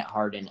Durant,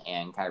 Harden,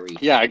 and Kyrie.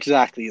 yeah,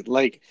 exactly.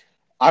 Like,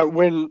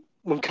 when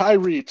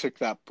Kyrie took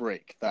that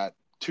break, that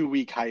 2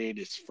 week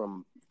hiatus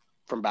from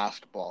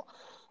basketball,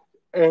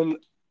 and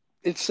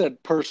it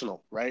said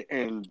personal, right?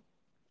 And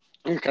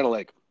you're kind of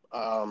like,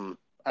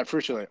 at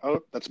first you're like,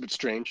 oh, that's a bit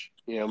strange.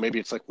 Maybe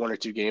it's like 1 or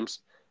 2 games,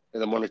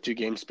 and then 1 or 2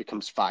 games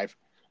becomes 5,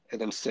 and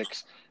then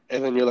 6,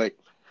 and then you're like,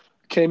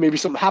 okay, maybe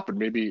something happened.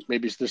 Maybe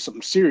there's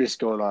something serious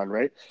going on,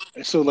 right?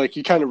 And so like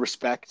you kind of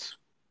respect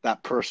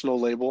that personal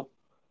label,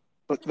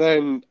 but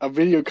then a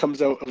video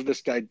comes out of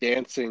this guy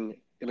dancing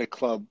in a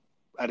club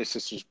at his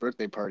sister's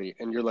birthday party,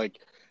 and you're like,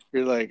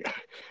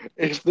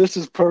 if this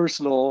is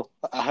personal,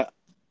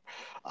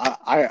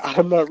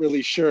 I'm not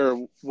really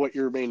sure what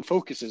your main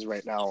focus is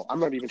right now. I'm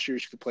not even sure you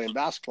should be playing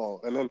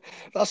basketball. And then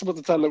that's about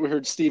the time that we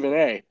heard Stephen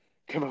A.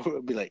 come out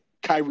and be like,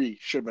 Kyrie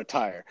should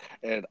retire.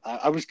 And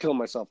I was killing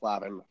myself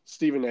laughing.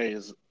 Stephen A.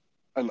 is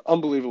an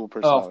unbelievable Oh, of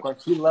personality.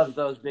 course, he loves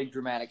those big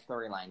dramatic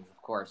storylines,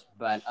 of course.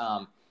 But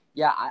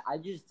yeah,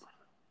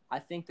 I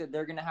think that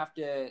they're gonna have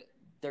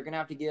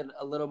to get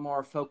a little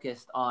more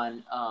focused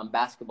on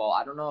basketball.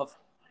 I don't know if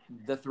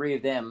the three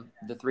of them,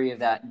 the three of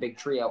that big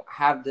trio,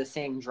 have the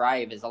same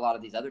drive as a lot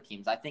of these other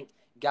teams. I think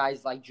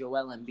guys like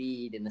Joel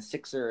Embiid and the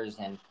Sixers,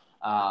 and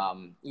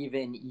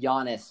even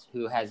Giannis,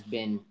 who has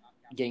been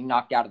getting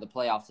knocked out of the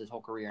playoffs his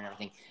whole career and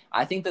everything.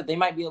 I think that they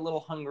might be a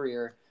little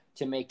hungrier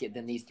to make it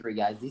than these three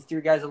guys. These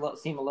three guys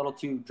seem a little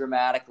too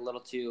dramatic, a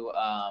little too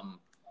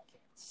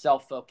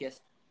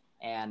self-focused,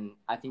 and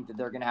I think that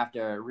they're going to have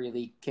to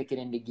really kick it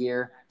into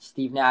gear.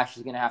 Steve Nash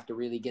is going to have to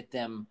really get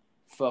them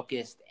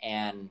focused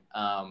and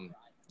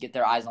get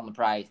their eyes on the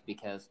prize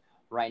because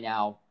right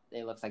now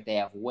it looks like they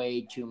have way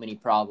too many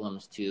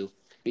problems to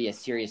be a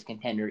serious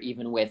contender,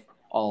 even with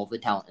all the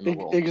talent in the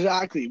world.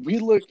 Exactly.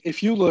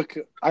 If you look,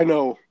 I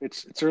know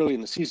it's early in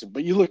the season,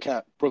 but you look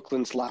at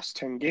Brooklyn's last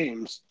 10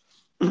 games,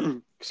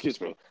 excuse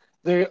me,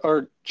 they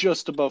are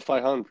just above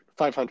 500.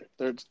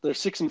 They're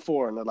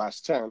 6-4 in the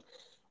last 10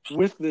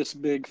 with this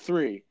big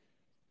three.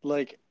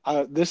 Like,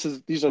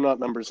 these are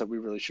not numbers that we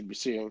really should be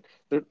seeing.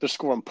 They're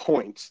scoring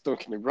points. Don't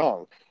get me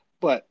wrong,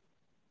 but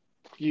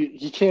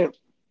you can't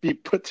be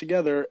put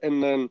together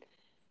and then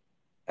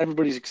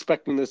everybody's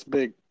expecting this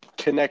big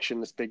connection,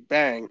 this big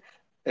bang,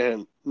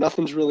 and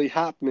nothing's really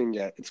happening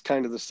yet. It's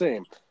kind of the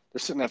same. They're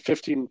sitting at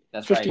 15,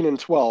 That's 15 right. and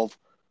 12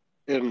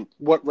 in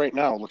what right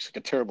now looks like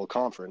a terrible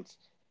conference,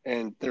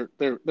 and they're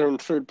in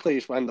third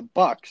place behind the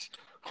Bucks,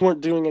 who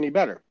aren't doing any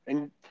better.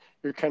 And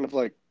you're kind of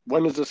like,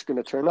 when is this going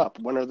to turn up?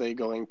 When are they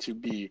going to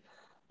be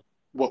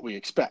what we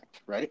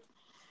expect, right?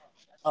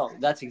 Oh,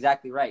 that's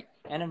exactly right.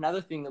 And another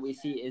thing that we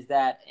see is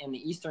that in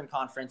the Eastern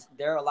Conference,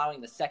 they're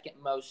allowing the second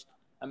most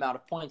amount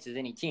of points as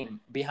any team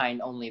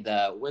behind only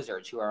the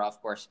Wizards, who are,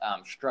 of course,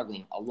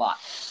 struggling a lot.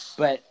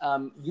 But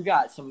you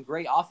got some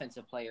great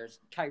offensive players.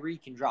 Kyrie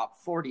can drop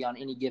 40 on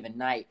any given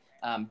night.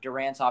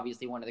 Durant's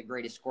obviously one of the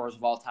greatest scorers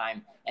of all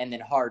time. And then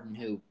Harden,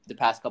 who the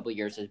past couple of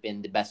years has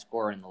been the best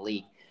scorer in the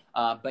league.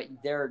 But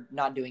they're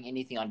not doing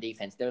anything on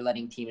defense. They're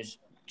letting teams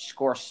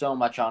score so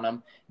much on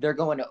them. They're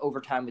going to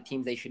overtime with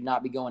teams they should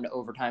not be going to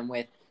overtime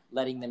with,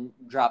 letting them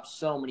drop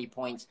so many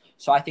points.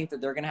 So I think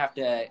that they're going to have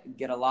to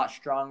get a lot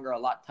stronger, a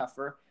lot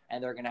tougher,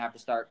 and they're going to have to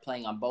start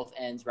playing on both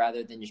ends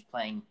rather than just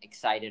playing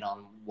excited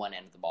on one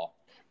end of the ball.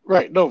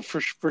 Right. No, for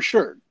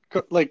sure.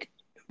 Like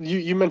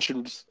you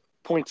mentioned,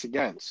 points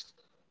against.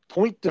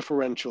 Point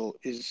differential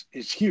is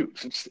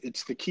huge.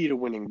 It's the key to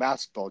winning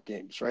basketball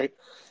games, right?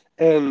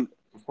 And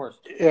Of course.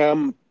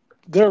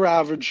 they're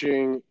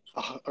averaging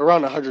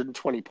around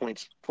 120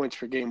 points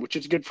per game, which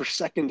is good for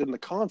second in the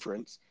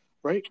conference,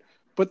 right?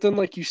 But then,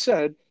 like you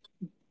said,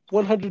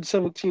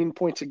 117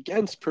 points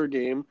against per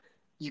game.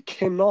 You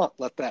cannot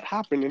let that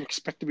happen and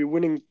expect to be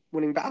winning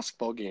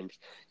basketball games.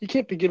 You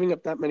can't be giving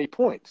up that many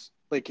points.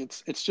 Like,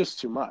 it's just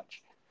too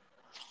much.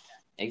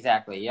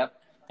 Exactly. Yep.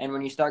 And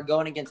when you start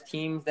going against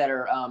teams that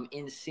are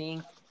in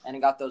sync and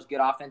got those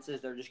good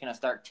offenses, they're just going to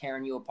start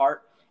tearing you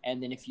apart.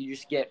 And then if you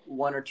just get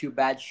one or two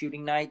bad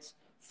shooting nights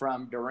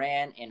from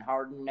Durant and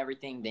Harden and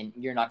everything, then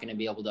you're not going to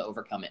be able to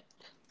overcome it.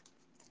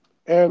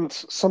 And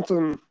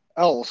something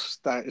else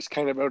that is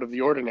kind of out of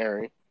the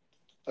ordinary,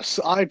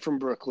 aside from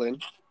Brooklyn,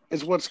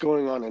 is what's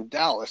going on in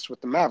Dallas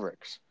with the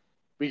Mavericks.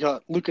 We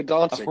got Luka Of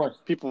Doncic. course,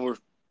 People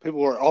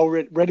were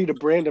already ready to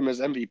brand him as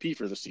MVP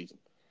for the season.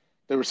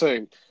 They were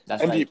saying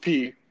that's right.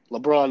 MVP.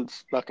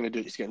 LeBron's not going to do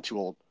it. He's getting too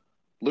old.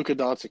 Luka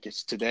Doncic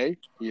is today.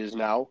 He is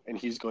now, and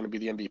he's going to be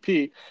the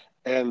MVP.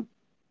 And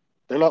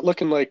they're not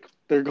looking like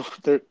they're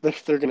going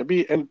to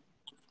be. And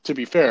to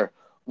be fair,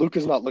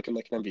 Luka's not looking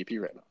like an MVP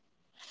right now.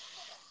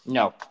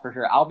 No, for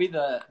sure. I'll be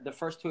the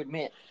first to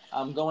admit,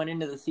 going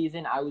into the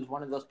season, I was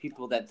one of those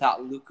people that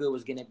thought Luka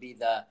was going to be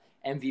the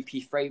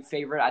MVP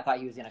favorite. I thought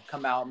he was going to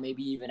come out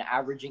maybe even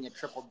averaging a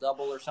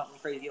triple-double or something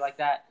crazy like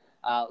that,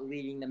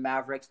 leading the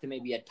Mavericks to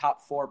maybe a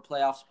top 4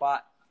 playoff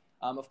spot.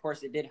 Of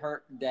course, it did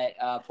hurt that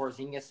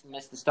Porzingis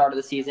missed the start of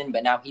the season,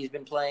 but now he's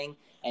been playing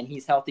and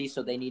he's healthy,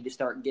 so they need to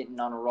start getting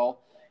on a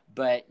roll.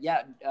 But,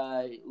 yeah,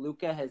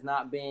 Luka has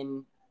not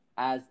been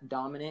as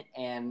dominant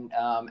and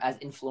as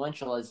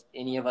influential as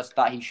any of us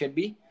thought he should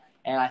be.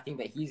 And I think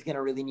that he's going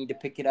to really need to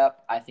pick it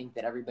up. I think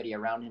that everybody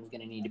around him is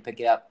going to need to pick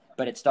it up.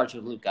 But it starts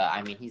with Luka.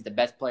 I mean, he's the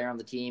best player on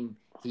the team.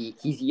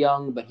 He's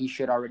young, but he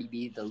should already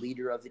be the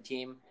leader of the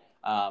team.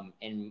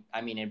 And,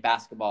 I mean, in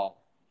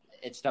basketball,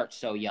 it starts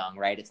so young,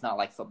 right? It's not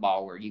like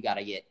football where you got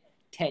to get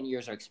 10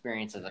 years of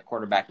experience as a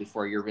quarterback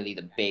before you're really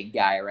the big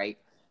guy, right?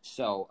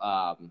 So,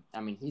 I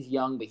mean, he's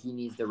young, but he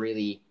needs to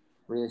really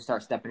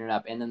start stepping it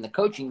up. And then the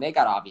coaching, they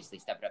got to obviously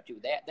step it up too.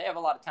 They have a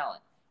lot of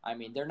talent. I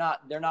mean, they're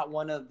not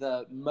one of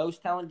the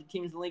most talented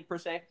teams in the league per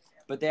se,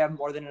 but they have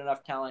more than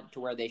enough talent to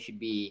where they should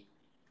be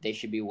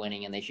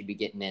winning and they should be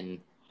getting in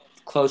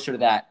closer to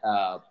that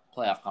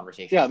playoff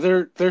conversation. Yeah,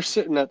 they're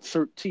sitting at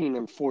 13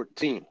 and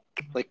 14,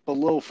 like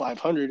below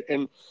 500.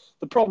 And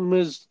the problem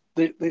is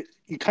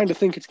you kind of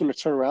think it's going to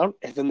turn around,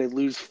 and then they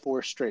lose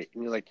 4 straight,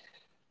 and you're like,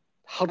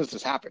 how does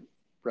this happen?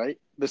 Right?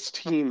 This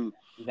team,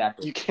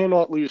 Exactly. you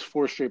cannot lose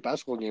 4 straight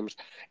basketball games,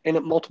 and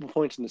at multiple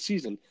points in the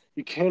season,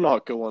 you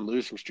cannot go on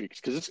losing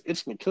streaks because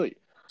it's going to kill you.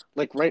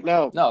 Like right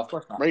now, No, of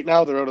course not. right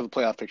now they're out of the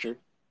playoff picture.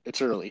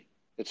 It's early,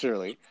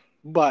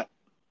 but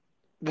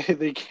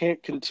they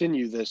can't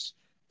continue this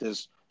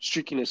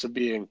streakiness of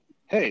being,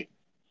 hey,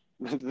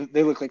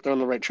 they look like they're on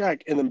the right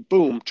track, and then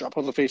boom, drop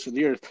off the face of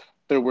the earth.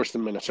 They're worse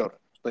than Minnesota.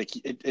 Like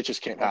it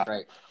just can't That's happen.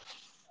 right.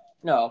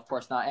 No, of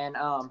course not. And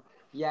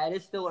yeah, it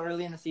is still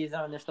early in the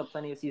season, and there's still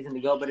plenty of season to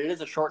go, but it is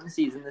a shortened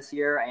season this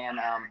year, and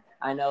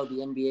I know the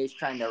NBA is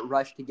trying to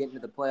rush to get into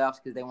the playoffs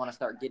because they want to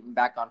start getting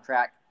back on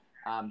track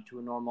to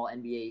a normal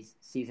NBA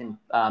season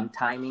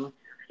timing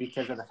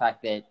because of the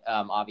fact that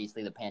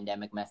obviously the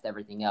pandemic messed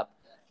everything up.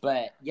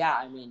 But, yeah,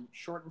 I mean,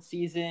 shortened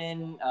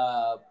season,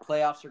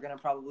 playoffs are going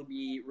to probably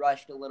be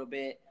rushed a little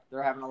bit.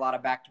 They're having a lot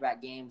of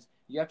back-to-back games.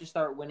 You have to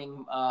start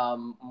winning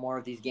more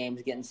of these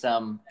games, getting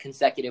some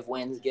consecutive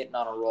wins, getting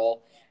on a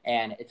roll.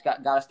 And it's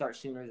got to start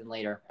sooner than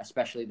later,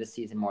 especially this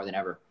season more than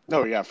ever.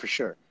 Oh, yeah, for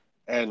sure.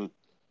 And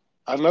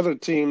another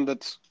team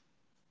that's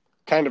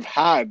kind of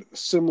had a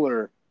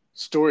similar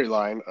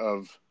storyline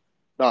of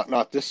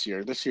not this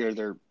year. This year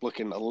they're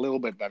looking a little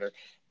bit better,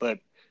 but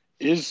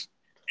is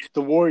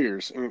the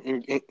Warriors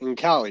in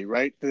Cali,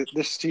 right?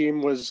 This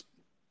team was,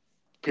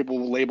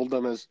 people labeled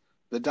them as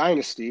the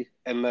dynasty,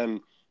 and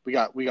then we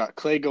got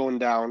Clay going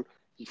down.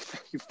 You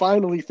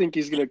finally think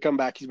he's going to come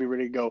back. He's going to be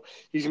ready to go.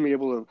 He's going to be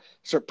able to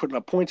start putting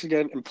up points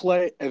again and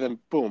play, and then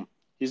boom,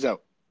 he's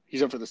out.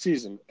 He's out for the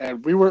season.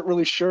 And we weren't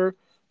really sure.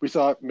 We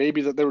thought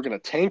maybe that they were going to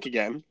tank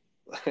again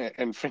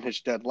and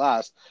finish dead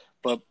last.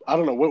 But I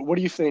don't know. What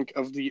do you think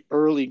of the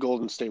early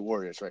Golden State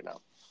Warriors right now?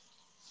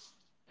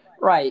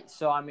 Right.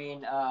 So, I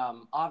mean,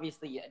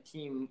 obviously a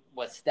team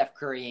with Steph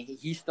Curry,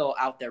 he's still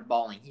out there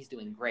balling. He's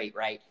doing great,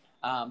 right?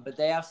 But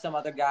they have some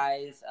other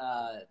guys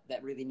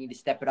that really need to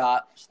step it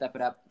up.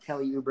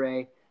 Kelly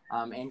Oubre,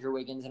 Andrew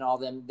Wiggins, and all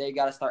of them. They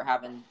got to start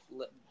having a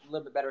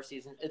little bit better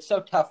seasons. It's so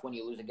tough when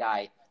you lose a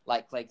guy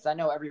like Clay, because I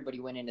know everybody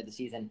went into the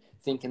season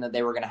thinking that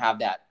they were going to have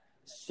that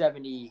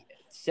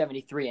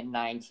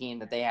 73-19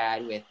 that they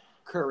had with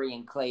Curry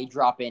and Clay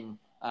dropping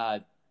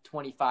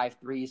 25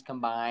 threes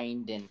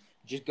combined and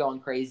just going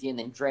crazy, and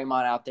then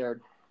Draymond out there,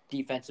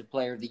 defensive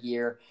player of the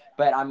year.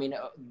 But, I mean,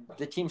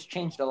 the team's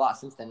changed a lot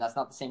since then. That's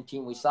not the same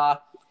team we saw.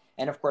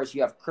 And, of course,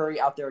 you have Curry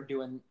out there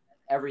doing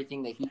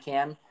everything that he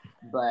can.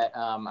 But,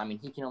 I mean,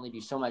 he can only do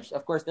so much.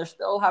 Of course, they're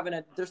still having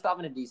a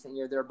decent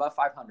year. They're above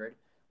 500,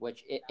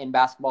 which in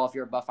basketball, if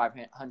you're above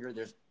 500,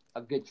 there's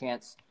a good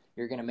chance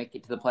you're going to make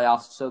it to the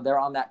playoffs. So they're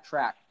on that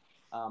track,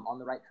 on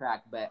the right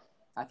track. But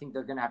I think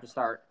they're going to have to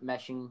start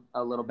meshing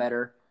a little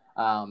better.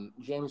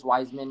 James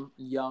Wiseman,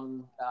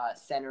 young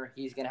center,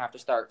 he's going to have to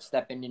start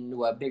stepping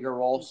into a bigger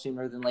role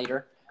sooner than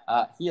later.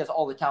 He has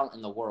all the talent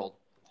in the world,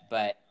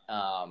 but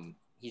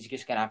he's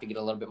just going to have to get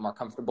a little bit more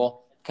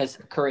comfortable because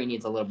Curry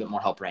needs a little bit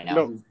more help right now.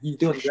 No, he's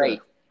doing great.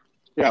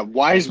 Yeah,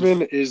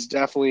 Wiseman is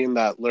definitely in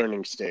that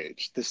learning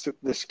stage. This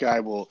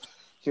guy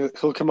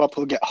he'll come up,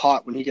 he'll get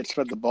hot when he gets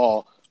fed the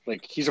ball.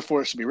 Like, he's a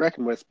force to be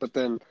reckoned with, but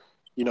then,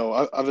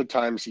 other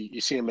times you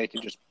see him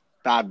making just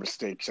bad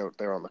mistakes out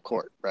there on the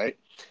court, right?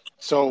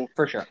 So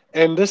For sure.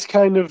 And this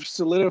kind of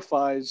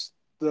solidifies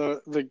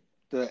the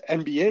the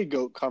NBA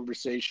GOAT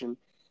conversation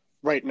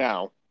right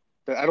now.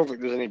 But I don't think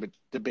there's any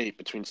debate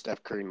between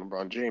Steph Curry and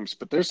LeBron James.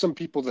 But there's some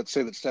people that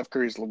say that Steph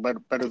Curry is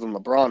better than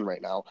LeBron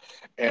right now,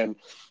 and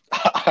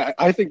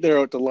I think they're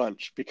out to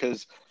lunch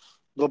because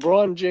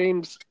LeBron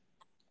James,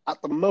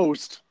 at the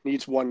most,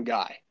 needs one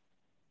guy,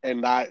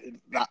 and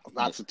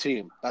that's a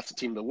team. That's a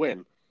team to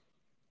win.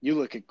 You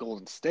look at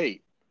Golden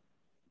State,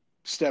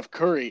 Steph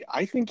Curry.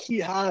 I think he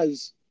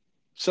has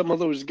some of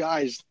those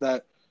guys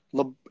that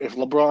if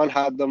LeBron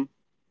had them,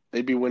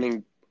 they'd be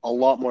winning a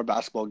lot more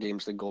basketball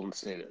games than Golden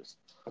State is.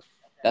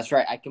 That's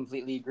right. I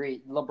completely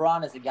agree.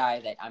 LeBron is a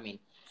guy that,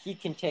 he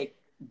can take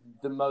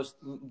the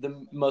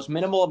most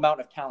minimal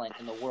amount of talent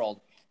in the world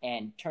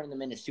and turn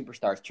them into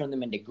superstars, turn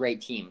them into great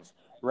teams,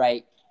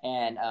 right?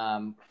 And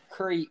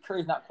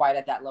Curry's not quite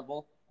at that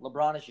level.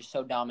 LeBron is just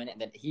so dominant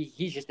that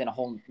he's just in a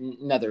whole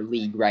another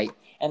league, right?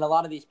 And a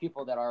lot of these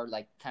people that are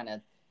like kind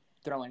of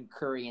throwing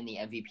Curry in the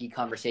MVP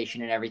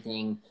conversation and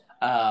everything,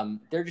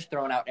 they're just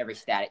throwing out every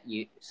stat at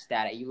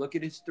you. Look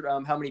at his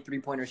how many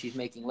 3-pointers he's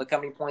making. Look how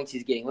many points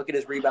he's getting. Look at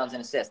his rebounds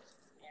and assists.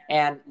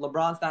 And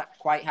LeBron's not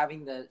quite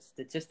having the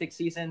statistic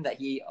season that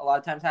he a lot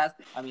of times has.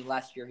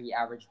 Last year he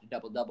averaged a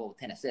double-double with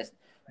 10 assists.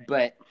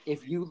 But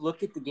if you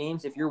look at the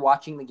games, if you're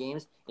watching the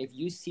games, if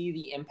you see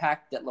the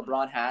impact that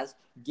LeBron has,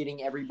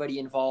 getting everybody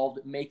involved,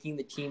 making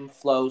the team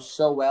flow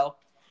so well,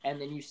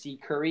 and then you see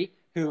Curry,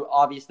 who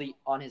obviously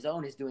on his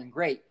own is doing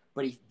great,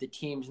 but the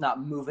team's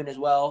not moving as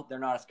well. They're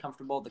not as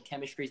comfortable. The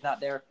chemistry's not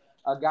there.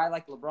 A guy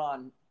like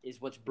LeBron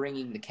is what's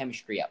bringing the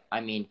chemistry up.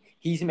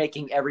 He's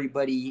making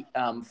everybody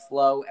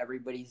flow.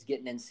 Everybody's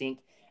getting in sync,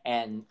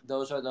 and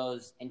those are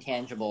those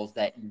intangibles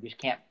that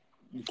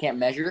you can't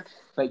measure,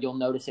 but you'll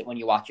notice it when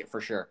you watch it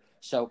for sure.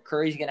 So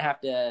Curry's going to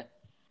have to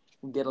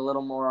get a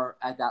little more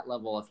at that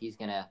level if he's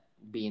going to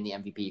be in the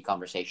MVP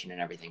conversation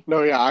and everything.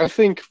 No, yeah, I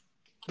think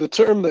the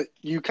term that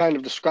you kind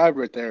of described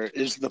right there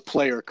is the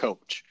player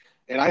coach.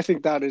 And I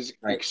think that is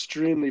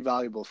extremely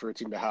valuable for a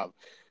team to have.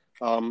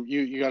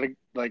 You got to,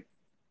 like,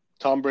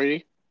 Tom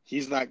Brady,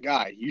 he's that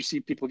guy. You see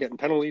people getting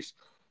penalties,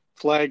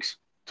 flags.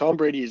 Tom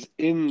Brady is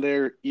in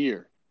their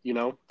ear,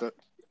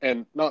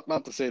 and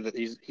not to say that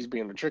he's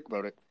being a trick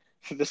about it.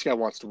 This guy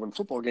wants to win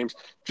football games.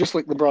 Just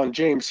like LeBron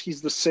James,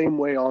 he's the same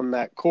way on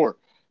that court.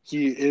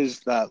 He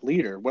is that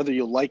leader, whether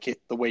you like it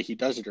the way he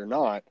does it or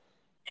not.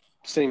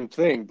 Same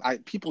thing.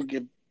 People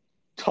give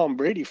Tom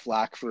Brady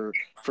flack for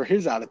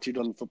his attitude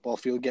on the football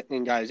field, getting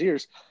in guys'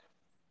 ears.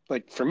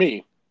 Like, for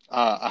me,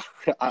 I'm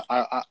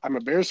a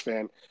Bears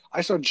fan.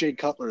 I saw Jay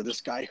Cutler, this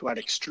guy who had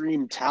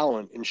extreme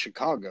talent in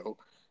Chicago,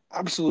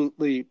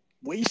 absolutely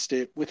waste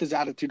it with his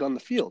attitude on the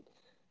field.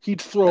 He'd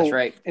throw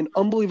an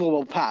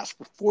unbelievable pass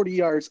for 40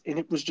 yards, and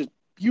it was just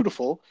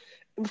beautiful.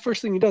 And the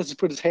first thing he does is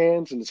put his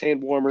hands in his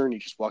hand warmer, and he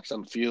just walks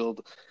on the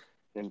field.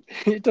 And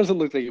it doesn't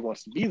look like he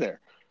wants to be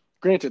there.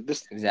 Granted,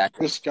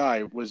 this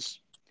guy was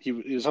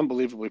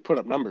unbelievable. He put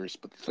up numbers,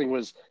 but the thing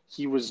was,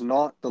 he was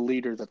not the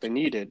leader that they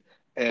needed.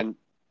 And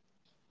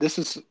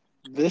this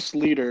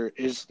leader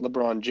is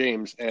LeBron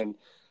James, and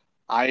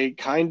I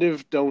kind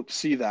of don't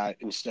see that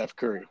in Steph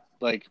Curry.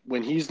 Like,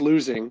 when he's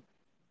losing,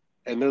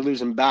 and they're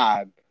losing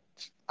bad,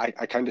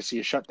 I kind of see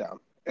a shutdown.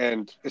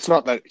 And it's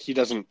not that he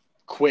doesn't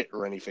quit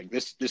or anything.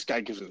 This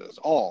guy gives it his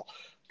all,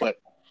 but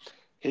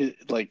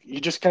you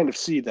just kind of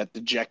see that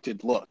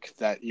dejected look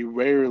that you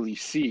rarely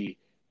see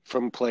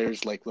from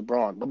players like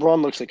LeBron.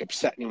 LeBron looks like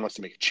upset and he wants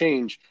to make a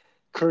change.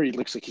 Curry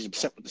looks like he's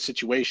upset with the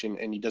situation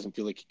and he doesn't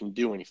feel like he can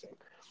do anything.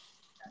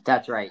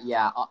 That's right.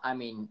 Yeah.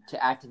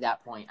 To add to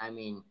that point,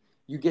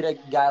 you get a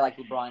guy like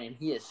LeBron and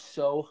he is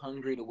so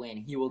hungry to win.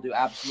 He will do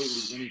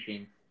absolutely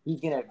anything. He's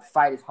going to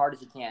fight as hard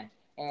as he can.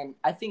 And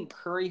I think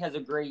Curry has a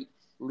great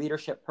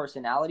leadership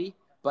personality,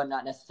 but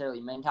not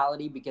necessarily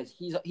mentality, because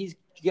he's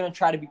going to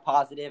try to be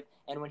positive.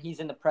 And when he's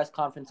in the press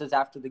conferences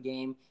after the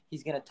game,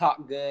 he's going to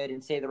talk good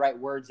and say the right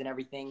words and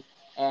everything.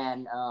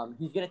 And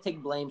he's going to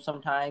take blame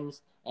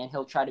sometimes, and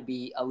he'll try to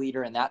be a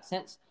leader in that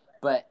sense.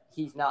 But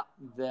he's not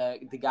the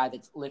guy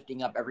that's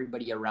lifting up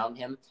everybody around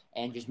him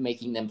and just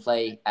making them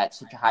play at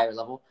such a higher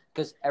level,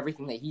 because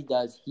everything that he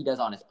does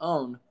on his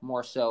own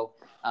more so,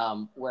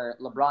 where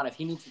LeBron, if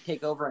he needs to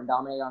take over and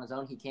dominate on his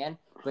own, he can,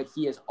 but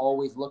he is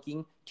always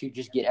looking to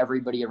just get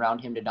everybody around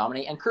him to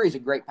dominate. And Curry's a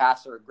great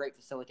passer, a great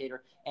facilitator,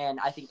 and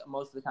I think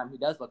most of the time he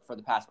does look for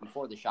the pass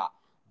before the shot,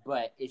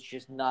 but it's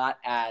just not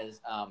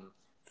as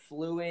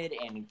fluid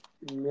and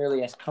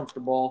nearly as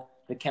comfortable.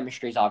 The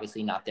chemistry is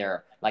obviously not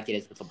there like it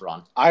is with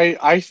LeBron.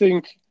 I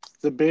think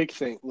the big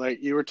thing,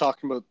 like you were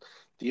talking about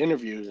the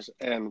interviews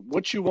and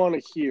what you want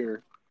to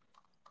hear,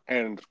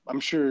 and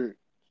I'm sure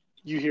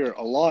you hear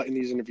a lot in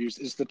these interviews,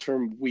 is the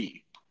term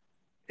we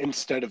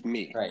instead of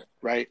me.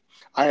 Right?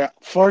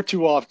 Far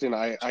too often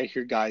I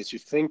hear guys who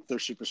think they're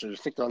superstars, who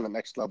think they're on the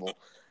next level,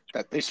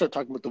 that they start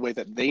talking about the way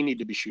that they need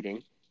to be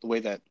shooting, the way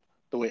that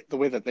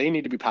they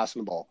need to be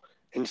passing the ball,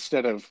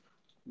 instead of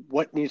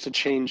what needs to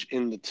change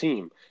in the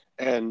team.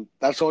 And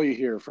that's all you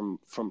hear from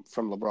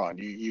LeBron.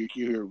 You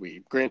hear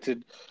we.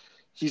 Granted,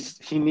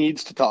 he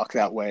needs to talk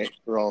that way,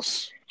 or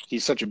else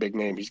he's such a big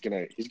name. He's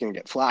gonna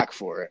get flack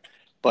for it.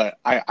 But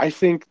I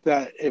think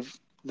that if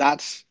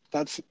that's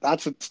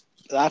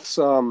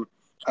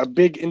a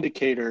big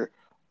indicator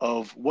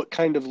of what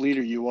kind of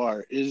leader you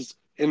are. Is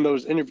in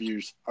those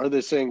interviews, are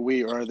they saying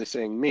we or are they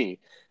saying me?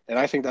 And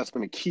I think that's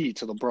been a key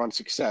to LeBron's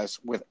success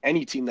with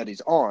any team that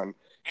he's on.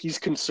 He's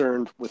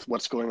concerned with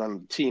what's going on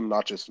in the team,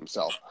 not just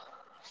himself.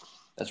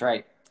 That's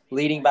right.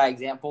 Leading by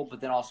example,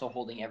 but then also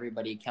holding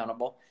everybody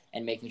accountable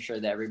and making sure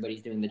that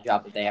everybody's doing the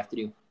job that they have to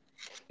do.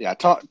 Yeah,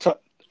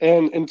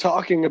 and in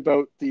talking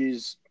about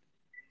these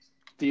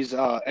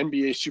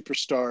NBA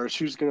superstars,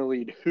 who's going to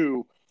lead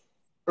who?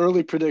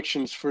 Early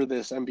predictions for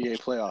this NBA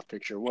playoff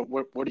picture.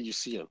 What do you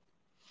see?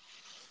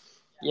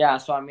 Yeah,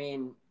 so I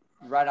mean,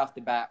 right off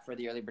the bat for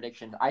the early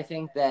predictions, I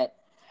think that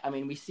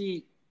we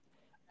see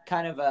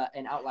kind of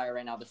an outlier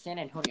right now. The San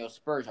Antonio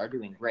Spurs are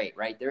doing great,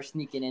 right? They're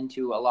sneaking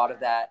into a lot of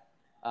that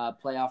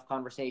playoff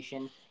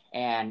conversation.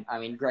 And I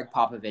mean, Greg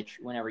Popovich,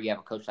 whenever you have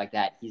a coach like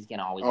that, he's going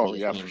to always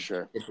lead his team for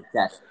sure. to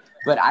success.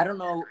 But I don't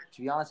know,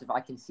 to be honest, if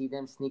I can see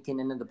them sneaking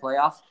into the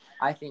playoffs.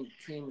 I think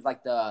teams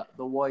like the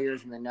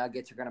Warriors and the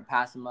Nuggets are going to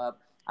pass them up.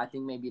 I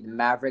think maybe the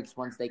Mavericks,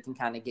 once they can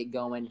kind of get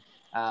going,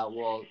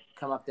 will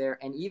come up there.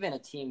 And even a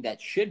team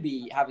that should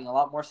be having a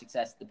lot more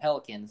success, the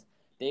Pelicans,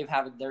 they've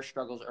had their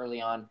struggles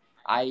early on.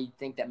 I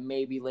think that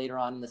maybe later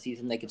on in the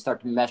season they could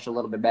start to mesh a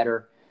little bit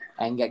better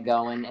and get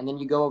going. And then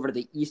you go over to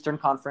the Eastern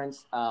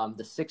Conference.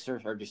 The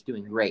Sixers are just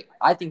doing great.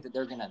 I think that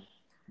they're going to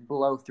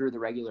blow through the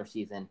regular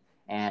season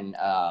and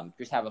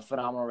just have a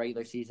phenomenal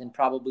regular season,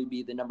 probably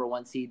be the number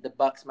one seed. The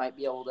Bucks might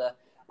be able to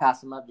pass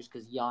them up just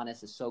because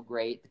Giannis is so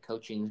great. The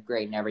coaching is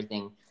great and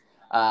everything.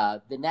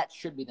 The Nets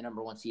should be the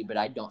number one seed, but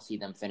I don't see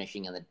them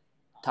finishing in the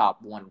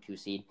top 1 or 2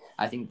 seed.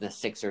 I think the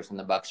Sixers and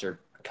the Bucks are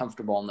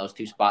comfortable in those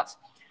two spots.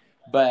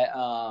 But,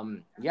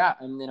 yeah,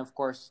 and then, of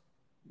course,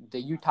 the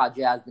Utah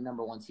Jazz, the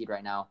number one seed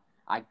right now,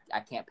 I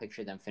can't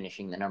picture them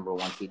finishing the number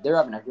one seed. They're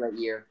having a great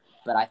year,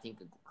 but I think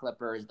that the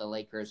Clippers, the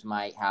Lakers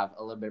might have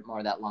a little bit more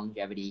of that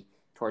longevity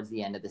towards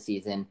the end of the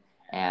season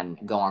and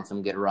go on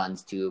some good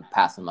runs to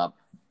pass them up.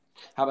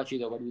 How about you,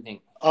 though? What do you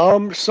think?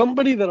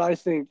 Somebody that I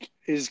think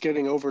is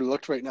getting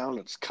overlooked right now, and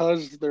it's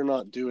because they're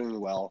not doing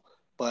well,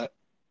 but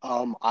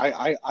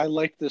I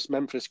like this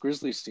Memphis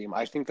Grizzlies team.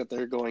 I think that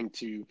they're going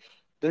to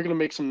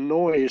make some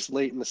noise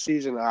late in the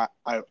season.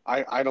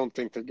 I don't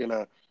think they're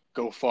gonna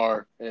go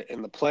far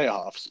in the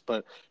playoffs,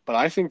 but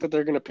I think that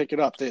they're gonna pick it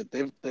up.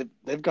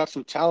 They've got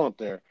some talent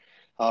there.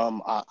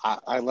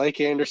 I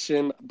like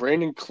Anderson,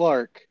 Brandon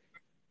Clark.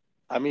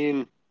 I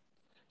mean,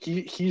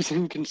 he's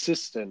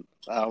inconsistent,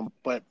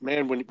 but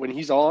man, when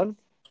he's on,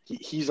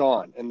 he's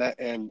on,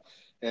 and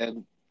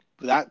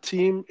that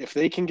team, if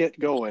they can get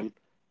going,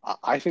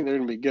 I think they're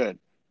gonna be good.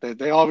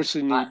 They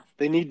obviously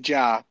need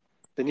Ja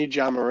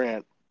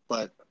Morant,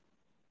 but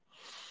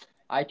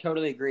I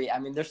totally agree. I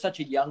mean, they're such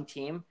a young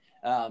team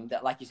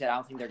that, like you said, I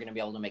don't think they're going to be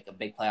able to make a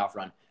big playoff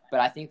run. But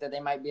I think that they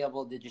might be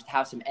able to just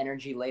have some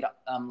energy late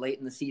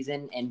in the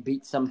season and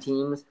beat some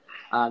teams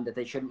that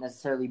they shouldn't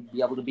necessarily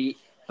be able to beat.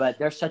 But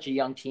they're such a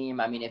young team.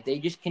 I mean, if they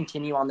just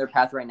continue on their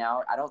path right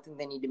now, I don't think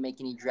they need to make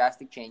any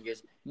drastic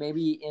changes.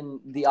 Maybe in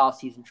the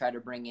offseason try to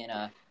bring in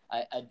a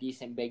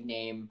decent big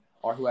name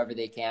or whoever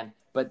they can.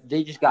 But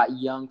they just got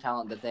young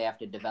talent that they have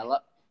to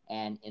develop.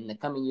 And in the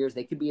coming years,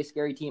 they could be a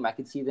scary team. I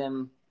could see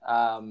them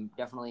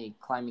definitely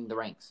climbing the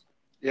ranks.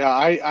 Yeah,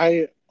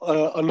 I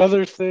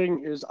another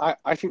thing is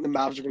I think the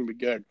Mavs are going to be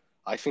good.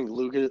 I think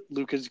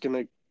Luka's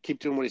going to keep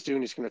doing what he's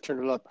doing. He's going to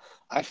turn it up.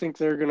 I think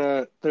they're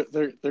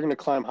gonna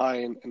climb high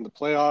in the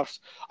playoffs.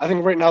 I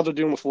think right now they're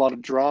dealing with a lot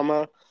of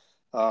drama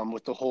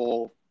with the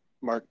whole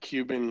Mark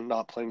Cuban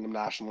not playing the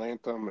national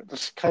anthem.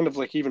 It's kind of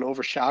like even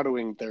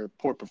overshadowing their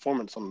poor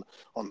performance on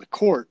the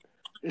court.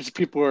 Is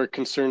people are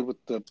concerned with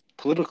the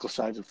political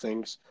sides of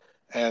things,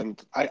 and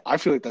I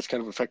feel like that's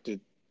kind of affected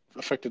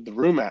the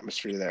room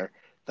atmosphere there.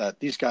 That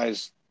these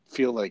guys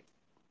feel like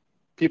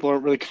people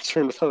aren't really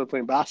concerned with how they're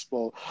playing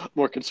basketball,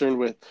 more concerned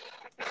with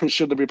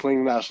should they be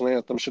playing the national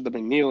anthem, should they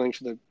be kneeling,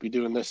 should they be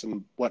doing this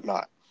and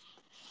whatnot.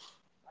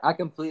 I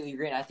completely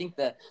agree. And I think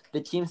that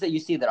the teams that you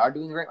see that are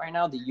doing great right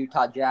now, the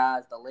Utah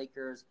Jazz, the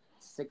Lakers,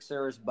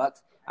 Sixers,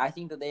 Bucks, I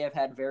think that they have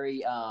had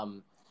very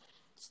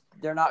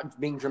they're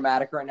not being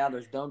dramatic right now.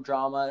 There's no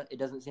drama. It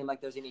doesn't seem like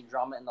there's any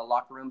drama in the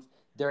locker rooms.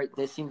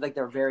 This seems like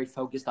they're very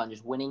focused on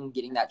just winning,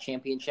 getting that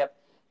championship.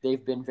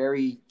 They've been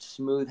very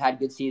smooth, had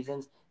good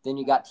seasons. Then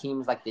you got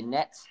teams like the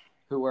Nets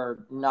who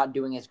are not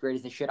doing as great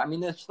as they should. I mean,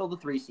 they're still the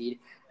 3 seed,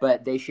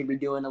 but they should be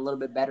doing a little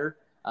bit better.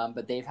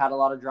 But they've had a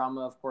lot of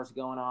drama, of course,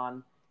 going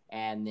on.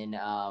 And then,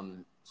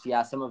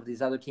 some of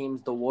these other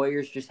teams, the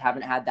Warriors just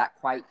haven't had that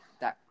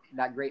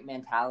great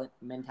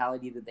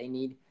mentality that they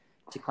need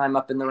to climb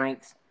up in the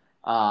ranks.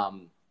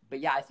 But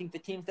yeah, I think the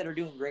teams that are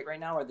doing great right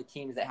now are the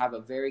teams that have a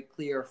very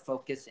clear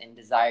focus and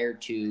desire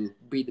to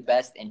be the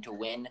best and to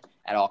win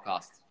at all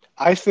costs.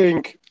 I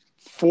think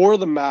for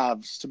the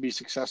Mavs to be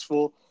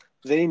successful,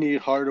 they need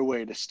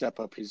Hardaway to step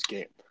up his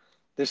game.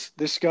 This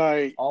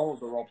guy, all of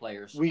the role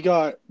players. We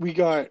got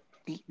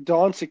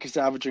Doncic is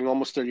averaging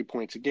almost 30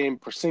 points a game.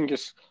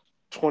 Porzingis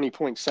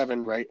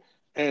 20.7, right?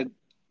 And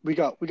we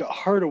got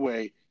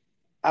Hardaway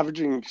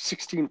averaging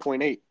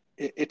 16.8.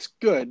 It's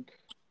good,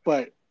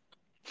 but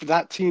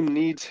that team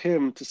needs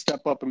him to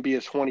step up and be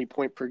a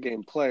 20-point per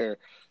game player,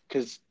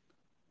 because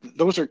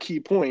those are key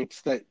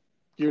points that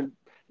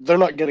they're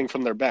not getting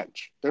from their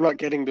bench. They're not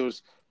getting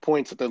those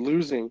points that they're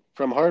losing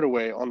from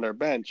Hardaway on their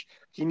bench.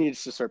 He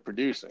needs to start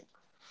producing.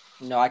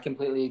 No, I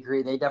completely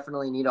agree. They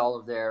definitely need all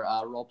of their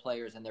role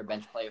players and their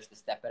bench players to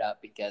step it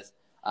up because,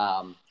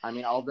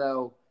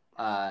 although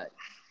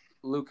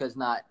Luka's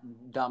not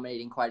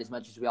dominating quite as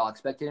much as we all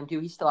expected him to,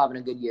 he's still having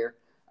a good year.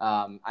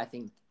 I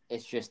think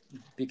it's just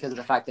because of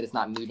the fact that it's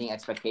not meeting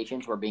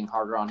expectations. We're being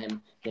harder on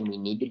him than we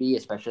need to be,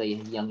 especially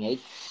at his young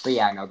age. But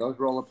yeah, no, those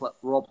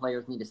role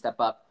players need to step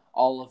up.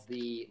 All of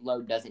the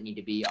load doesn't need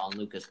to be on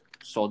Luka's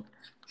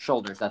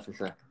shoulders, that's for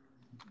sure.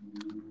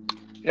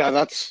 Yeah,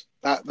 that's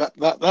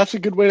a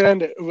good way to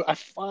end it. I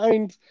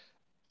find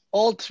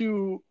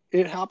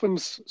it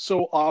happens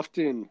so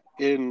often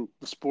in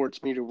the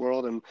sports media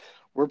world, and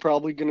we're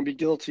probably going to be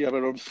guilty of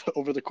it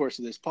over the course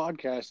of this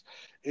podcast,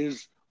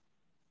 is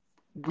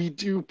we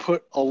do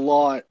put a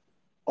lot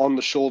on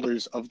the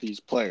shoulders of these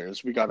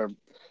players. We gotta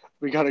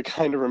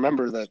kind of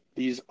remember that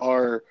these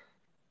are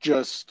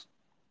just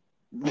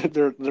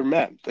they're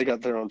men. They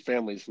got their own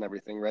families and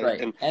everything, right?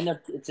 Right. And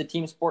it's a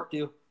team sport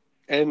too.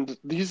 And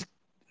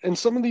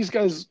some of these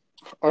guys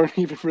aren't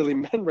even really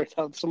men right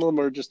now. Some of them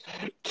are just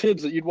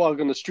kids that you'd walk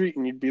on the street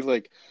and you'd be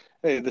like,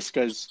 hey, this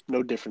guy's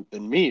no different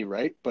than me,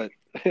 right? But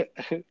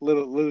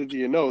little do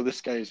you know,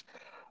 this guy's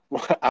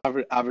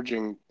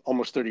averaging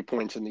almost 30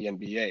 points in the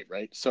NBA,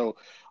 right? So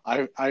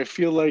I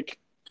feel like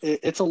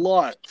it's a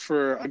lot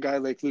for a guy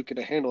like Luka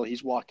to handle.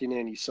 He's walking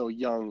in, he's so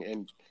young,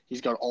 and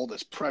he's got all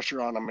this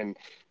pressure on him, and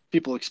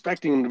people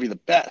expecting him to be the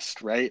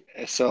best, right?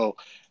 So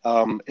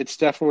it's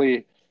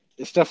definitely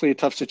a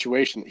tough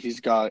situation that he's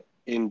got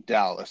in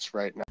Dallas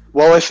right now.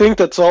 Well, I think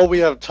that's all we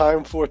have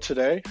time for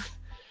today.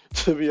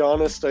 To be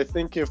honest, I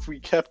think if we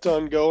kept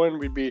on going,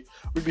 we'd be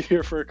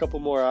here for a couple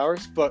more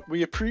hours. But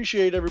we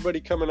appreciate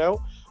everybody coming out.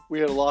 We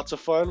had lots of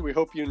fun. We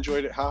hope you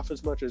enjoyed it half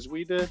as much as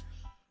we did.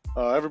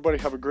 Everybody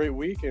have a great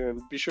week,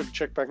 and be sure to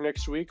check back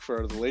next week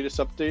for the latest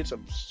updates of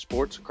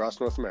sports across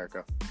North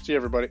America. See you,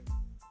 everybody.